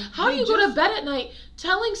else. How do you go to bed at night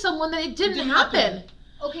telling someone that it didn't happen?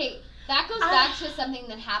 Okay, that goes back to something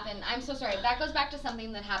that happened. I'm so sorry. That goes back to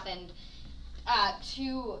something that happened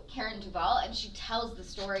to Karen Duvall, and she tells the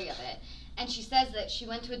story of it. And she says that she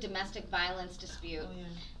went to a domestic violence dispute,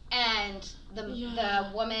 and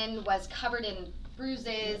the woman was covered in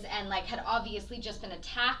bruises and like had obviously just been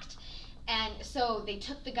attacked. And so they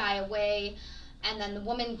took the guy away, and then the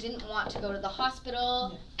woman didn't want to go to the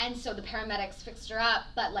hospital, and so the paramedics fixed her up,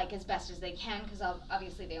 but like as best as they can, because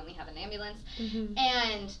obviously they only have an ambulance.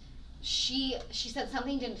 And she said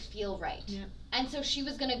something didn't feel right, and so she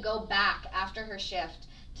was going to go back after her shift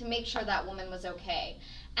to make sure that woman was okay.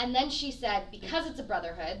 And then she said, because it's a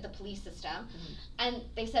brotherhood, the police system, and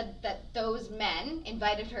they said that those men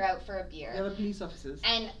invited her out for a beer. The other police officers.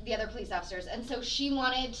 And the other police officers. And so she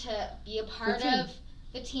wanted to be a part of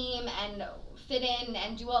the team and fit in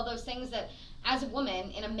and do all those things that, as a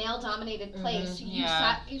woman in a male-dominated place,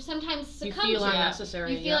 you sometimes succumb to. You feel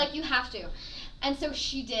unnecessary. You feel like you have to. And so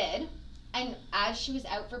she did. And as she was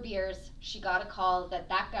out for beers, she got a call that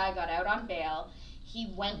guy got out on bail.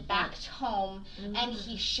 He went back home and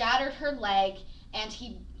he shattered her leg and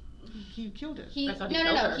he killed her. He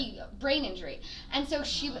brain injury. And so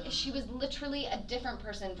she was literally a different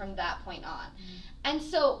person from that point on. And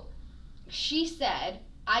so she said,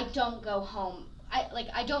 I don't go home.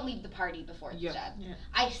 I don't leave the party before it's dead.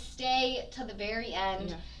 I stay to the very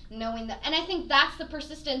end knowing that. And I think that's the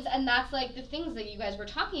persistence, and that's like the things that you guys were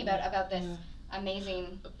talking about this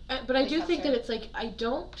amazing. But I do think that it's like, I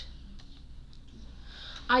don't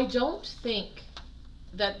think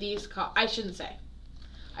that these cops, I shouldn't say,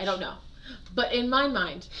 I don't know, but in my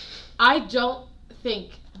mind, I don't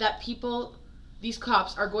think that these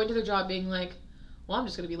cops are going to their job being like, well, I'm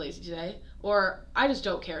just going to be lazy today, or I just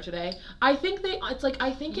don't care today. I think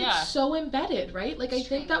it's so embedded, right? Like, I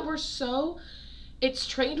think that it's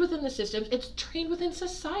trained within the systems, it's trained within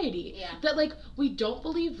society. That, like, we don't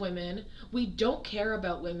believe women, we don't care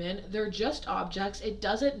about women, they're just objects, it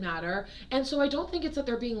doesn't matter. And so I don't think it's that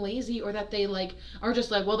they're being lazy or that they, like, are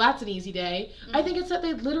just like, well, that's an easy day. I think it's that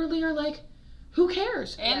they literally are like, who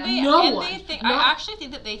cares? And I actually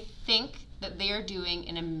think that they think that they are doing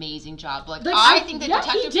an amazing job. Like I think that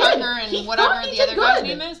Detective Parker and whatever the other guy's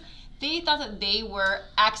name is, they thought that they were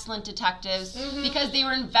excellent detectives because they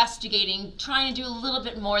were investigating, trying to do a little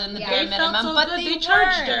bit more than the bare minimum, but they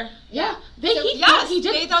charged her. Yeah. They thought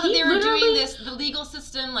that they were doing the legal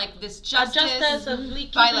system, like this justice of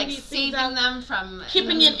by like saving them from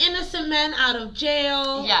keeping an innocent man out of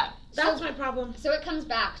jail. Yeah. That's my problem. So it comes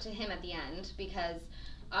back to him at the end, because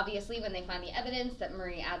obviously when they find the evidence that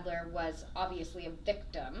Marie Adler was obviously a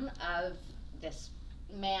victim of this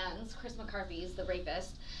man's, Chris McCarthy's, the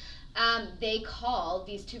rapist,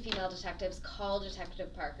 these two female detectives call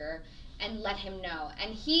Detective Parker and let him know.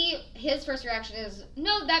 And his first reaction is,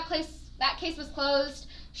 no, that case was closed.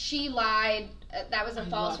 She lied. That was a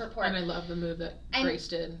false report. And I love the move that Grace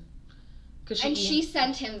did. She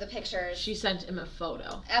sent him the pictures. She sent him a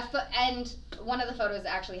photo. And one of the photos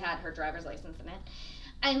actually had her driver's license in it.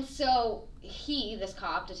 And so this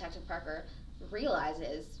cop, Detective Parker,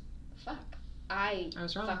 realizes, fuck, I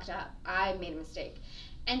was wrong. Fucked up. I made a mistake.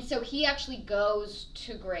 And so he actually goes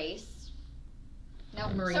to Grace.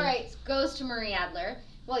 Goes to Marie Adler.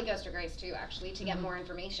 Well, he goes to Grace too, actually, to get more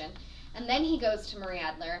information. And then he goes to Marie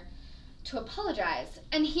Adler to apologize.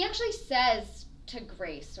 And he actually says to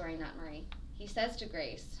Grace, sorry, not Marie, he says to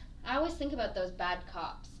Grace, I always think about those bad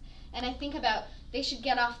cops. And I think about, they should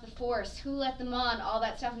get off the force, who let them on, all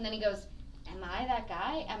that stuff. And then he goes, am I that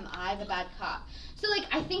guy? Am I the bad cop? So, like,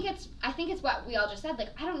 I think it's what we all just said. Like,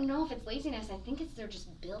 I don't know if it's laziness. I think they're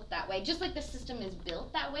just built that way. Just like the system is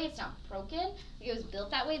built that way. It's not broken. It was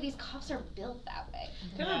built that way. These cops are built that way.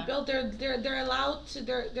 They're not built. They're allowed to.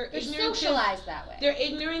 They're socialized that way. Their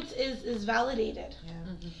ignorance is validated.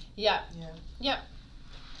 Yeah.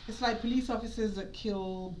 It's like police officers that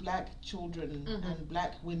kill black children and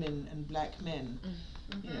black women and black men.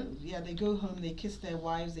 You know, they go home, they kiss their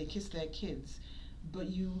wives, they kiss their kids, but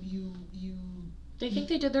they think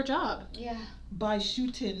they did their job. Yeah. By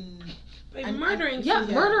shooting, by murdering.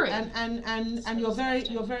 Murdering. And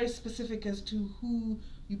you're very specific as to who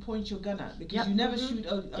you point your gun at, because you never shoot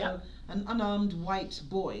an unarmed white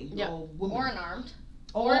boy or woman. Or unarmed.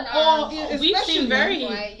 Or we've seen very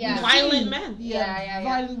violent men.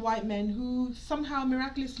 Violent white men who somehow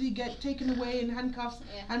miraculously get taken away in handcuffs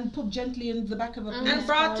and put gently in the back of a police and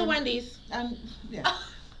brought to car. Wendy's. And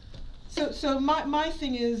So my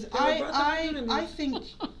thing is, I think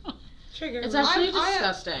trigger. It's actually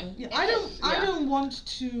disgusting. I don't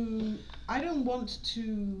want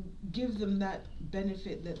to give them that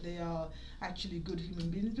benefit that they are actually good human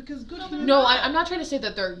beings, because good human No, I'm not trying to say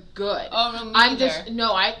that they're good. Oh, no, me I'm either. just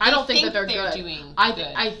I don't think that they're good. Doing I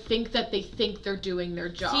good. I think that they think they're doing their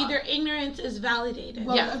job. See, their ignorance is validated.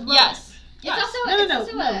 Well, yes. It's also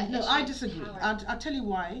No, I disagree. I'll tell you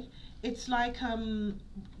why. It's like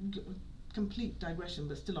complete digression,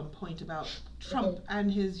 but still on point, about Trump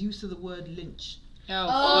and his use of the word lynch.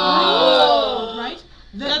 Right?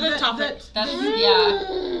 Another topic.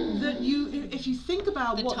 That you, if you think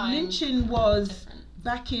about The what time. lynching was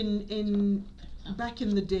back in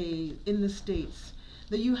the day in the States,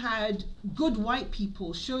 that you had good white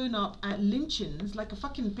people showing up at lynchings like a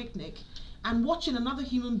fucking picnic and watching another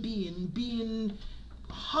human being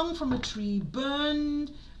hung from a tree,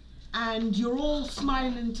 burned, and you're all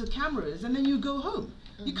smiling to cameras, and then you go home.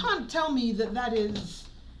 You can't tell me that's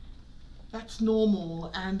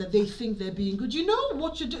normal and that they think they're being good. You know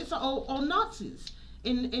what you're doing? Or Nazis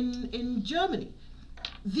in Germany.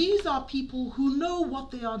 These are people who know what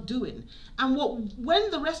they are doing. And when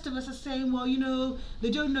the rest of us are saying, well, they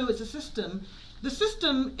don't know it's a system, the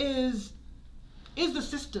system is the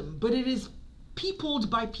system, but it is peopled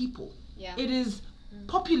by people. Yeah. It is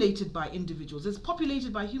populated by individuals. It's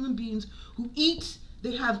populated by human beings who eat.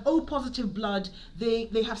 They have O positive blood, they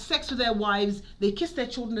have sex with their wives, they kiss their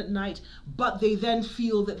children at night, but they then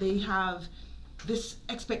feel that they have this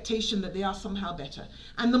expectation that they are somehow better.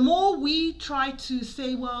 And the more we try to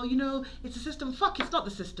say, well, it's a system, it's not the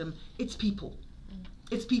system, it's people.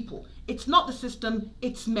 It's people. It's not the system,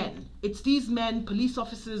 it's men. It's these men, police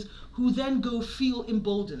officers, who then go feel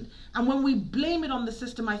emboldened. And when we blame it on the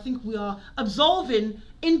system, I think we are absolving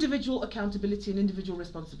individual accountability and individual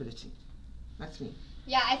responsibility. That's me.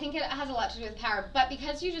 Yeah, I think it has a lot to do with power. But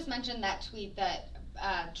because you just mentioned that tweet that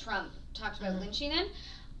Trump talked about lynching in,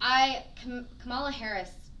 Kamala Harris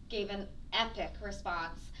gave an epic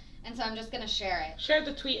response. And so I'm just going to share it. Share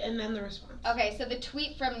the tweet and then the response. Okay, so the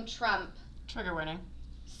tweet from Trump Trigger warning.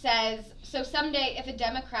 says, so someday if a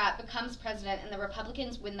Democrat becomes president and the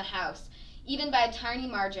Republicans win the House, even by a tiny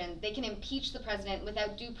margin, they can impeach the president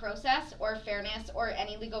without due process or fairness or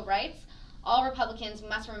any legal rights. All Republicans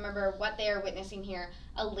must remember what they are witnessing here,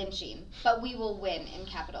 a lynching. But we will win, in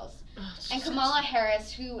capitals. And Kamala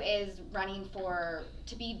Harris, who is running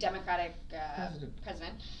to be Democratic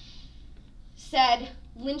president, said,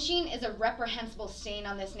 lynching is a reprehensible stain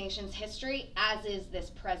on this nation's history, as is this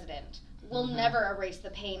president. We'll never erase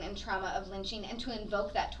the pain and trauma of lynching, and to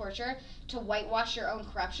invoke that torture to whitewash your own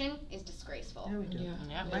corruption is disgraceful. There we go.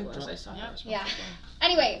 Yeah. I saw that. Yeah.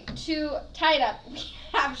 Anyway, to tie it up, we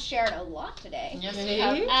have shared a lot today. Yes, we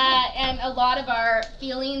have. And a lot of our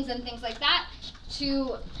feelings and things like that.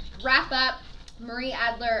 To wrap up, Marie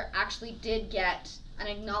Adler actually did get an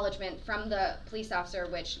acknowledgement from the police officer,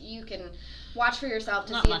 which you can watch for yourself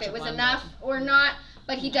to Not see if much it was of one, enough or not.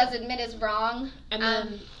 But he does admit is wrong. And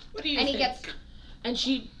then, What do you and think? he gets. and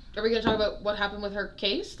are we going to talk about what happened with her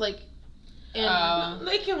case? And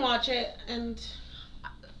They can watch it and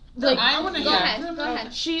I want to Go hear. ahead. Go ahead.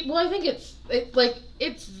 I think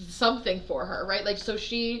it's something for her, right? So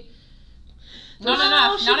she. Not No,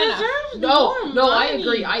 enough. she Not enough. deserves No, more I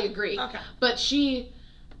money. agree. Okay. But she,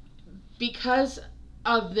 because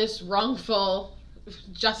of this wrongful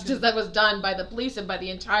justice that was done by the police and by the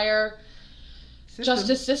entire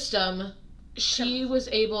justice system, she was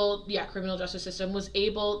able, criminal justice system was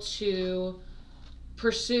able to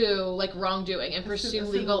pursue wrongdoing and pursue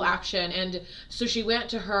legal action, and so she went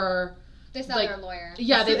to her. They saw their lawyer.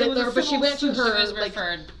 Yeah, but she went to her She was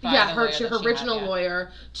referred by the her lawyer to that her she original had,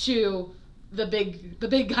 lawyer, to the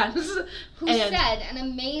big guns, who said an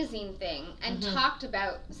amazing thing and talked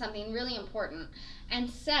about something really important and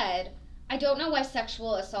said, I don't know why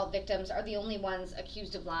sexual assault victims are the only ones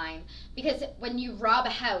accused of lying, because when you rob a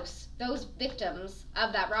house, those victims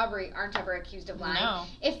of that robbery aren't ever accused of lying. No.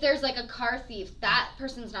 If there's a car thief, that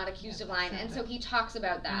person's not accused of lying, and so he talks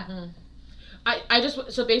about that.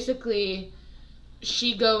 So basically,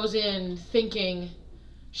 she goes in thinking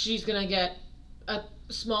she's gonna get a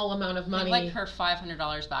small amount of money, like her $500 back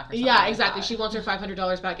or something. Yeah, exactly. Like she wants her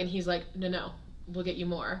 $500 back, and he's like, no, we'll get you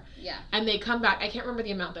more. Yeah. And they come back. I can't remember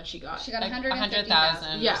the amount that she got. She got like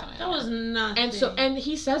 150,000. Yeah. That was nothing. And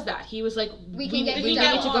he says that he was like, We can get we you need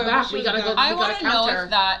double. to go back. We gotta go. I We want gotta to know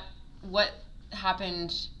counter. if what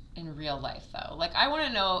happened in real life though. Like I want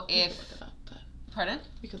to know if. Look it up, but Pardon?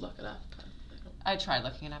 we could look it up. But I tried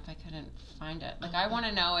looking it up. I couldn't find it. Like I want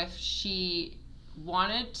to know if she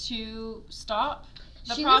wanted to stop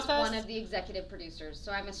the She process. was one of the executive producers,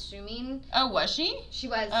 so I'm assuming Oh, was she? she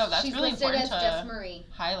was. Oh, that's she's really listed important as to just Marie.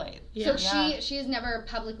 highlight. Yeah. So she has never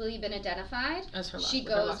publicly been identified. as her last, She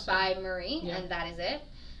with her goes last by name. Marie, Yeah. and that is it.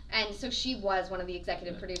 And so she was one of the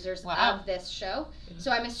executive producers Wow. of this show. Yeah.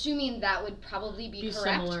 So I'm assuming that would probably be correct,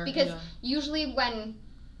 similar, because yeah. usually when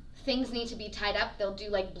things need to be tied up, they'll do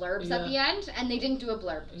like blurbs at the end, and they didn't do a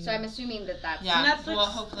blurb. So I'm assuming that's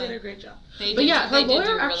Netflix did a great job. They but her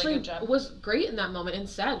lawyer actually was great in that moment and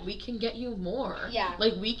said, "We can get you more. Yeah,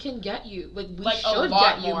 like we can get you. Like we should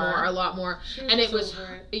get you more, a lot more." And it was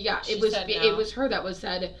it was her that was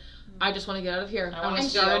said, "I just want to get out of here. I want to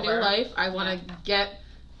start a new life. I want to get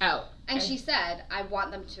out." And she said, "I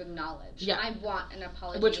want them to acknowledge. Yeah. I want an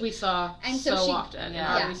apology." Which we saw often in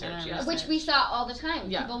our research. Yes. Which we saw all the time.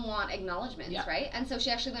 Yeah. People want acknowledgements, right? And so she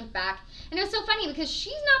actually went back. And it was so funny because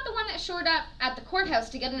she's not the one that showed up at the courthouse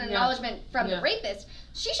to get an acknowledgement from the rapist.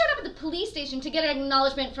 She showed up at the police station to get an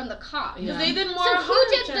acknowledgement from the cop. Because they did more harm. So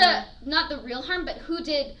who did not the real harm, but who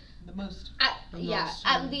did the most? At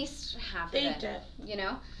least half they of it. Did. You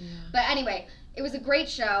know? Yeah. But anyway, it was a great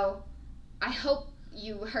show. I hope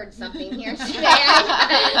you heard something here today.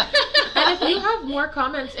 And if you have more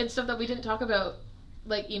comments and stuff that we didn't talk about,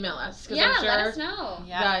 like, email us. Because I'm sure let us know.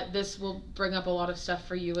 That this will bring up a lot of stuff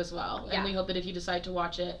for you as well. And we hope that if you decide to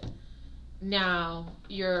watch it now,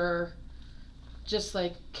 you're just,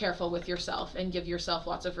 like, careful with yourself and give yourself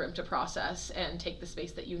lots of room to process and take the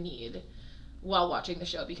space that you need while watching the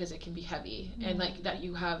show, because it can be heavy. And, like, that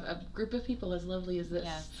you have a group of people as lovely as this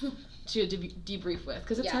to debrief with,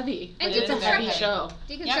 because it's heavy. And it's a heavy show.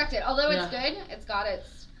 Deconstruct it. Although it's good, it's got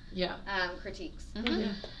its critiques. Mm-hmm.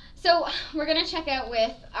 Yeah. So we're going to check out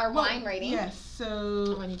with our wine rating. Yes,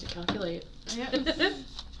 so... I need to calculate. Yeah.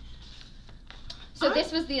 So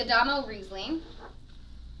this was the Adamo Riesling.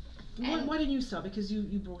 Why didn't you start? Because you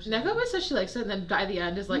brought it. Neka always says she likes it, and then by the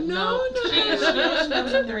end is like, no.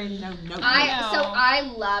 I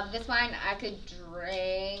love this wine. I could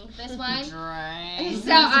drink this wine.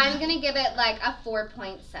 So I'm gonna give it like a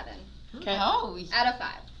 4.7. Okay. Out of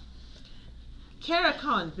 5. Kara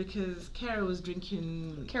can't, because Kara was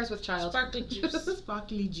drinking... Kara's with child.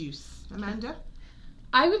 Sparkly juice. Amanda?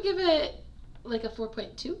 I would give it like a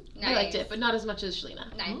 4.2. Nice. I liked it, but not as much as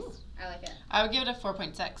Shalina. Nice. Ooh. I like it. I would give it a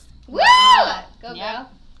 4.6. Woo! Go, girl.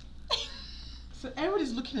 So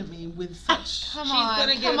everybody's looking at me with such... Come on,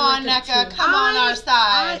 Neka, come on our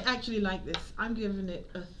side. I actually like this. I'm giving it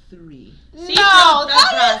a 3. No,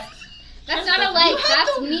 that's not a like.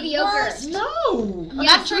 That's mediocre. Worst. No.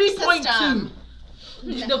 That's 3.2.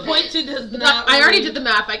 The point 2 does not. I already did the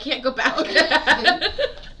math. I can't go back.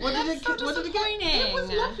 What did it get? It was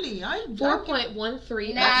lovely.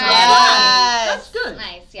 4.13. That's good.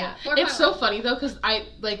 Nice, yeah. It's so funny though, because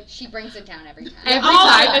she brings it down every time. Every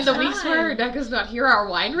time, and the weeks where Neka's not here, our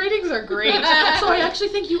wine ratings are great. So I actually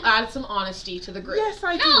think you added some honesty to the group. Yes,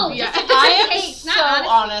 I do. No, yeah. I am so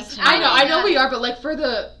honest. I know we are, but like for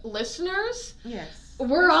the listeners,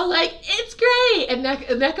 we're all like, it's great, and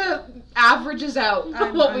Neka averages out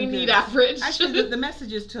what we need average. Actually, the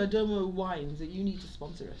message is to Adomo Wines that you need to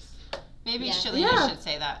sponsor us. Maybe Shalina should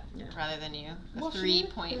say that rather than you. A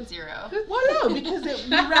 3.0. Well, no, because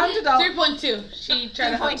we rounded up. 3.2. She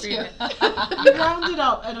tried to help you. You rounded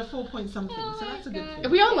up at a 4 point something, so that's a good thing.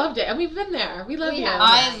 We all loved it, and we've been there. We love you.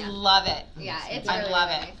 I love it. Yeah, it's I really love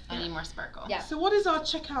nice. it. I need more sparkle. Yeah. So what is our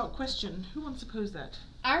checkout question? Who wants to pose that?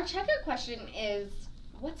 Our checkout question is,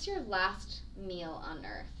 what's your last meal on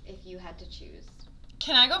Earth if you had to choose?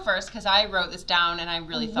 Can I go first? Because I wrote this down and I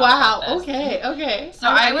really thought about this. Okay. So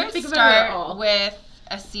I would start with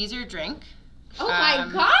a Caesar drink. Oh my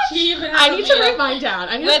gosh! I need to write mine down.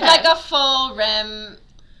 With like a full rim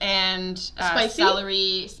and spicy?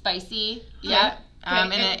 celery, spicy. Okay. Yeah.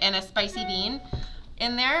 And a spicy bean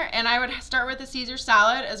in there. And I would start with a Caesar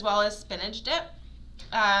salad as well as spinach dip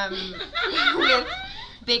with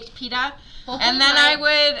baked pita. And then I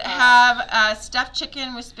would have stuffed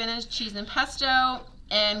chicken with spinach, cheese, and pesto,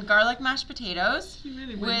 and garlic mashed potatoes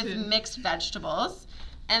with mixed vegetables.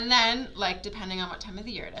 And then, like, depending on what time of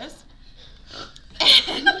the year it is.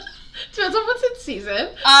 Depends on what's in season.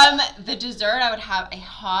 The dessert, I would have a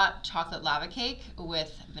hot chocolate lava cake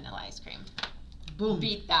with vanilla ice cream. Boom.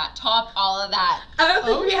 Beat that. Top all of that. I don't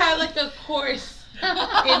think we had, like, a course in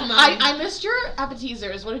mind. I missed your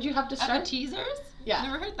appetizers. What did you have to start? Appetizers? Yeah.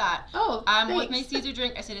 Never heard that. Oh, with my Caesar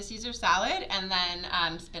drink, I said a Caesar salad and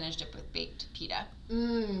then spinach dip with baked pita.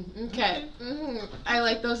 Okay. I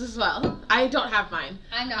like those as well. I don't have mine.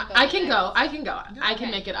 I'm not going I can go. Okay. I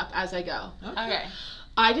can make it up as I go. Okay.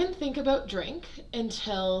 I didn't think about drink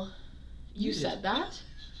until you said that.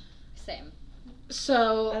 Same.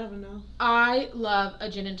 So I don't know. I love a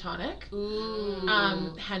gin and tonic.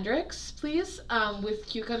 Ooh. Hendrix, please, with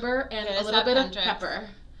cucumber and Okay, a little bit Hendrix. of pepper.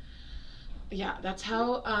 Yeah, that's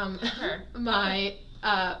how my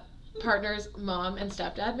partner's mom and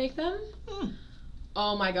stepdad make them.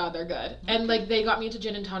 Oh my god, they're good. And like they got me into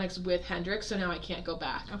gin and tonics with Hendrix, so now I can't go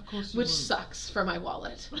back. Of course. Which sucks for my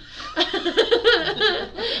wallet.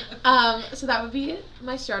 So that would be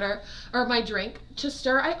my starter or my drink. To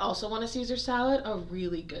stir, I also want a Caesar salad, a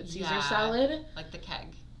really good Caesar salad. Like the keg.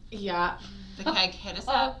 Yeah. The keg hit us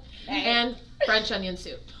up. And French onion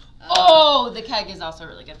soup. Oh, the keg is also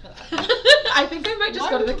really good for that. I think I might just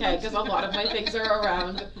go to the keg because a lot of my things are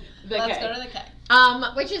around the keg. Let's go to the keg.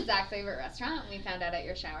 Which is Zach's favorite restaurant. We found out at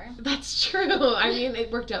your shower. That's true. I mean,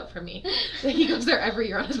 it worked out for me. He goes there every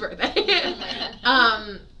year on his birthday.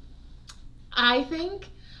 I think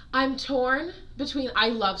I'm torn between. I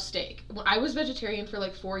love steak. I was vegetarian for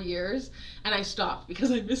like 4 years, and I stopped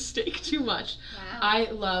because I miss steak too much. Wow.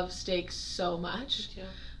 I love steak so much. Me too.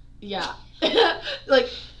 Yeah, like.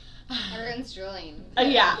 Everyone's drooling.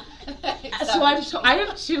 Yeah. So I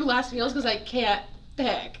have 2 last meals because I can't pick.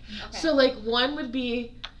 Okay. So like one would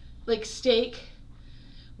be like steak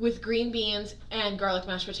with green beans and garlic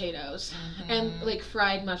mashed potatoes and like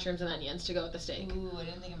fried mushrooms and onions to go with the steak. Ooh, I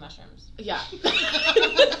didn't think of mushrooms. Yeah.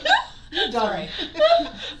 Sorry.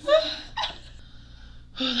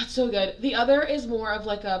 Oh, that's so good. The other is more of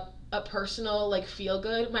like a personal like feel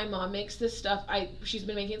good. My mom makes this stuff. She's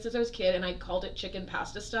been making it since I was a kid, and I called it chicken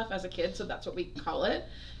pasta stuff as a kid, so that's what we call it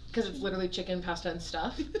because it's literally chicken pasta and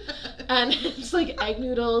stuff. And it's like egg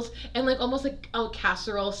noodles and like almost like a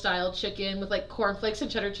casserole style chicken with like cornflakes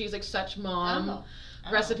and cheddar cheese, like such mom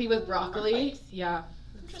recipe with broccoli. Yeah.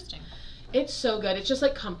 Interesting. It's so good. It's just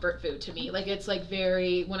like comfort food to me. Like it's like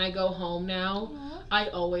very, when I go home now, I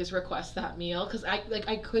always request that meal because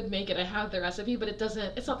I could make it. I have the recipe, but it's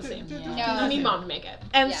not the same. No. I need mom to make it.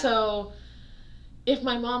 And so if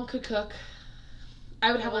my mom could cook,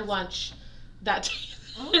 I would have a lunch that day.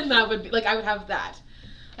 And that would be like, I would have that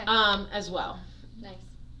as well. Nice.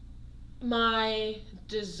 My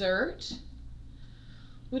dessert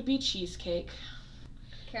would be cheesecake.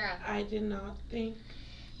 Kara. I did not think.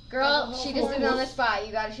 Girl, she just did it on the spot.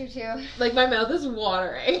 You gotta shoot too. Like my mouth is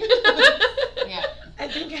watering. Yeah. I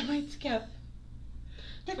think I might skip.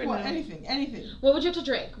 Pick one, anything. What would you have to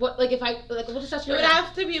drink? What, like if I, like we'll just ask you It would right now.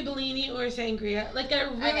 have to be a Bellini or a sangria. Like a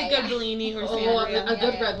really Okay, good yeah. Bellini or Oh, sangria. a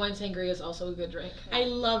good red wine sangria is also a good drink. I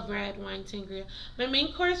love red wine sangria. My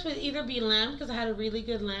main course would either be lamb, because I had a really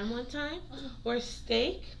good lamb one time, or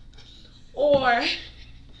steak, or...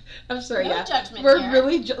 I'm sorry, No yeah. judgment We're here.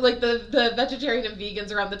 really, like the vegetarian and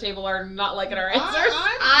vegans around the table are not liking our answers.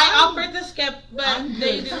 I offered to skip, but I'm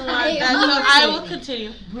they good. didn't want that, so I will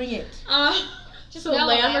continue. Bring it. Just So no,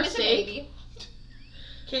 lamb or is a steak? baby.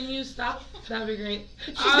 Can you stop? That'd be great.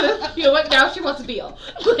 You know what? Now she wants a veal.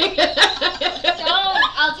 Don't.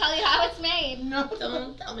 I'll tell you how it's made. No.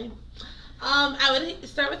 Don't tell me. I would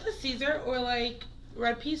start with a Caesar or like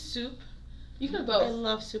red pea soup. You can have I both.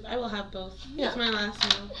 love soup. I will have both. Yeah. It's my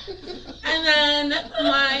last meal. And then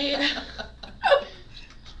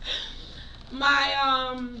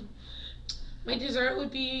my dessert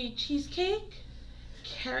would be cheesecake,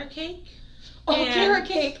 carrot cake. Oh, and- carrot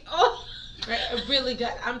cake. Oh. Right, really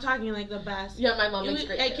good. I'm talking like the best. Yeah, my mom It makes would-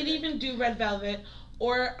 great I carrot could cake. even do red velvet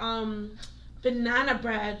or banana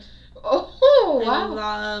bread. Oh, I wow.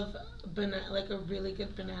 love like a really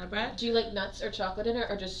good banana bread. Do you like nuts or chocolate in it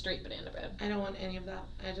or just straight banana bread? I don't want any of that.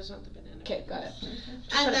 I just want the banana. Okay, got it. And Just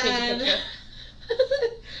trying to paint a then, picture.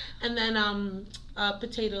 and then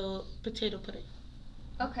potato pudding.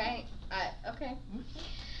 Okay. Okay.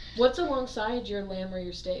 What's alongside your lamb or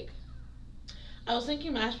your steak? I was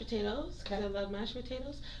thinking mashed potatoes because Okay. I love mashed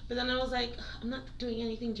potatoes, but then I was like, I'm not doing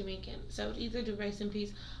anything Jamaican, so I would either do rice and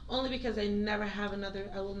peas, only because I will never have another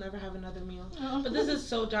meal. But this is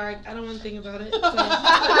so dark, I don't want to think about it. So. And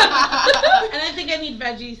I think I need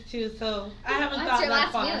veggies too, so I haven't That's thought your that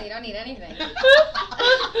last far. meal. You don't need anything.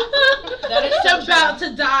 That is so It's about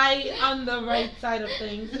to die on the right side of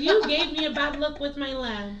things. You gave me a bad look with my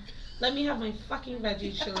lamb. Let me have my fucking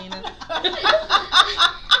veggies, Shalina.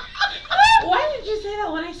 Why did you say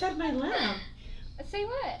that when I said my lamb? Say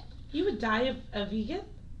what? You would die a vegan?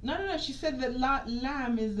 No. She said that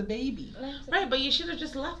lamb is the baby. Right, but you should have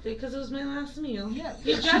just left it because it was my last meal. Yeah.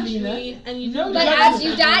 You judged me and you No But judgment. as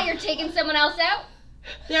you die, you're taking someone else out?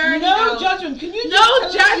 They're already No out. judgment. Can you No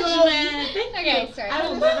just tell us your- judgment. Thank Okay, you. sorry. I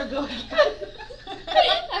will never go again.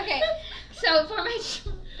 Okay. So for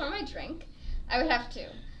my drink, I would have two.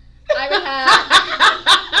 I would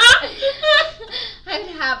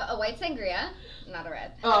have a white sangria, not a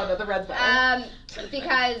red. Oh, no, the red's better.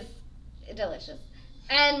 Because delicious.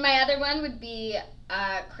 And my other one would be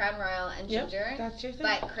Crown Royal and ginger. That's your thing.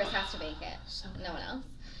 But Chris has to make it. No one else.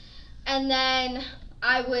 And then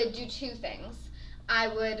I would do two things. I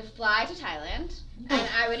would fly to Thailand, and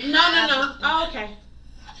I would No. have... Oh, okay.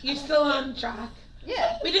 You're still on track.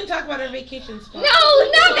 Yeah. We didn't talk about our vacation spot.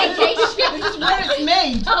 No, not vacation. This is where it's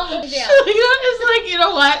made. Oh, yeah. It's like, you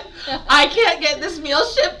know what? I can't get this meal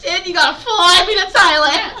shipped in. You gotta fly me to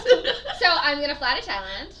Thailand. So I'm gonna fly to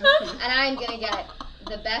Thailand, and I'm gonna get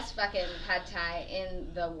the best fucking pad thai in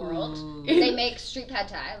the world. Ooh. They make street pad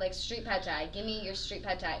thai, like street pad thai. Give me your street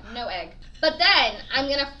pad thai, no egg. But then I'm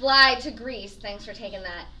gonna fly to Greece. Thanks for taking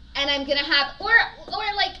that. And I'm gonna have, or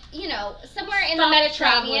like, you know, somewhere in the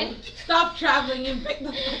Mediterranean. Stop traveling and pick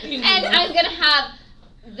the fucking. And I'm gonna have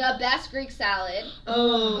the best Greek salad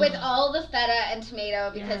Oh. with all the feta and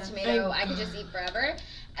tomato, because tomato I could just eat forever.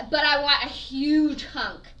 But I want a huge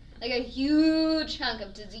hunk. Like a huge chunk of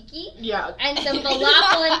tzatziki Yeah. and some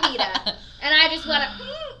falafel and pita. And I just want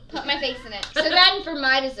to put my face in it. So then for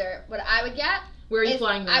my dessert, what I would get Where are you is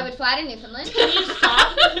flying now? I would fly to Newfoundland. Can you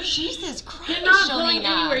stop? Jesus Christ, You're not going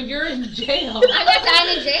Shalina. anywhere. You're in jail. I'm not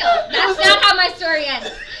dying in jail. That's not how my story ends.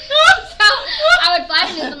 So I would fly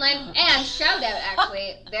to Newfoundland, and shout out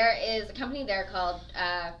actually, there is a company there called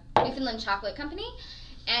Newfoundland Chocolate Company,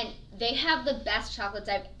 and they have the best chocolates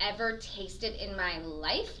I've ever tasted in my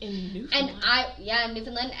life. In Newfoundland. And in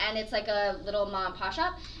Newfoundland, and it's like a little mom and pop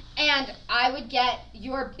shop. And I would get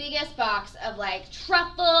your biggest box of like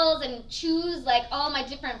truffles and choose like all my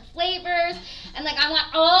different flavors, and like I want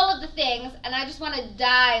all of the things, and I just want to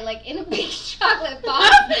die like in a big chocolate box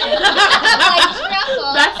of like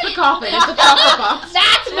truffles. That's the coffin. It's a chocolate box.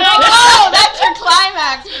 That's my Oh, that's your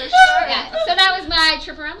climax for sure. Yeah. So that was my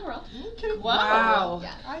trip around the world. Okay. Wow.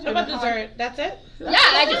 Yeah. I What don't about know how- dessert? That's it? Yeah,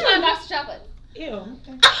 I just want a box of chocolate. Ew.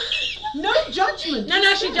 No judgment.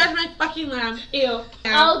 No, she judged my fucking lamb. Ew.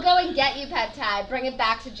 I'll go and get you pad thai, bring it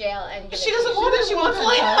back to jail, and give She it doesn't to you. want it. She wants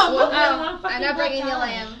lamb. Oh, I'm not bringing you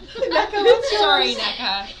lamb. Neka, what's yours? Sorry,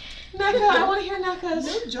 Neka. Neka, I want to hear Neka's.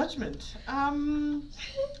 No judgment.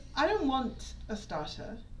 I don't want a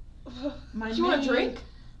starter. My Do you want a main- drink?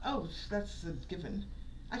 Oh, that's a given.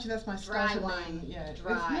 Actually, that's my Dry starter wine. main. Yeah.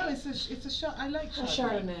 Dry. It's a shot. I like A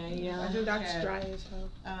Chardonnay. Chardonnay, I yeah. don't That's care. dry as hell.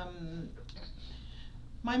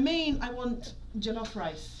 My main, I want jollof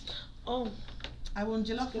rice. Oh. I want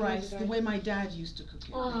jollof good rice one, the guys. way my dad used to cook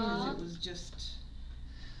it, Aw. because it was just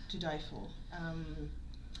to die for.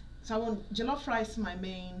 So I want jollof rice, my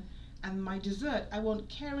main, and my dessert. I want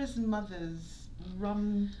Kara's mother's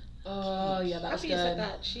rum. Oh, yeah, that was Happy you said good.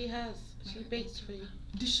 that. She bakes for you.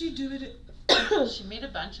 Did she do it? She made a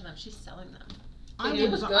bunch of them. She's selling them.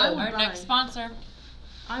 It was good. I would Our buy. next sponsor.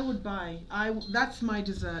 I would buy. That's my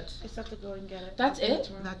dessert. I just have to go and get it. That's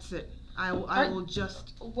it? That's it. I Are- will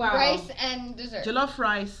just Wow. Rice and dessert. jollof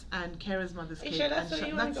rice and Kara's mother's Are you cake. sure that's and what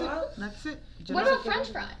you wanna that's go it. out? That's it. What Jollof- about French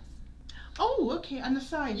fries? Oh, okay. And the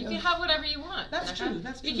side. You of- can have whatever you want. That's Neka. true.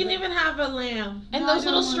 That's true. You can even have a lamb. And No, I those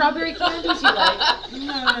don't little want- strawberry candies you like.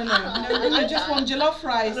 No. I just want jollof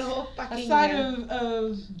rice. The whole A fucking side lamb.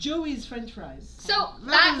 of Joey's French fries. So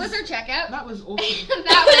that was our checkout. That was awesome.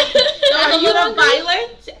 That was A little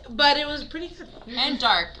violent, but it was pretty good. And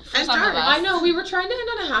dark for And some dark. of us. I know, we were trying to end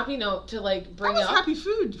on a happy note to like That bring was up. happy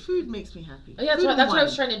food. Food makes me happy. Yeah, Food and that's what I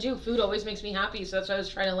was wine. trying to do. Food always makes me happy, so that's why I was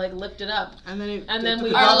trying to like lift it up. And then we-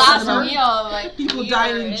 took Our about last about meal, like people we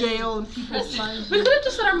dying were in jail and people flying. We could have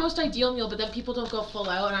just said our most ideal meal, but then people don't go full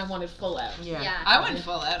out, and I wanted full out. Yeah. Yeah. I went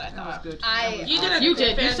full out. I That was thought. good. You did a You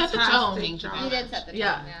did. You set the tone. fantastic Thank you. job. You did set the tone.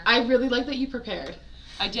 Yeah, Yeah. I really like that you prepared.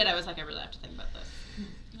 I did. I was like, I really have to think about this.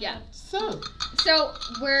 Yeah. So So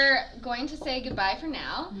we're going to say goodbye for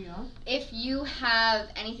now. we are. If you have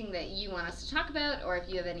anything that you want us to talk about, or if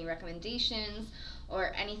you have any recommendations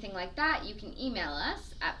or anything like that, you can email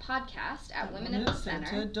us at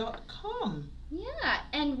podcast@womenatthecenter. womenatthecenter.com. Yeah,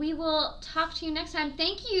 and we will talk to you next time.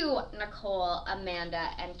 Thank you, Nicole, Amanda,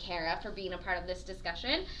 and Kara for being a part of this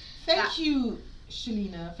discussion. Thank you,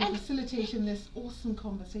 Shalina, for And- facilitating this awesome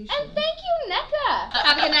conversation. And thank you, NECA.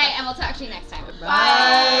 Have a good night, and we'll talk to you next time.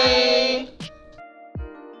 Bye.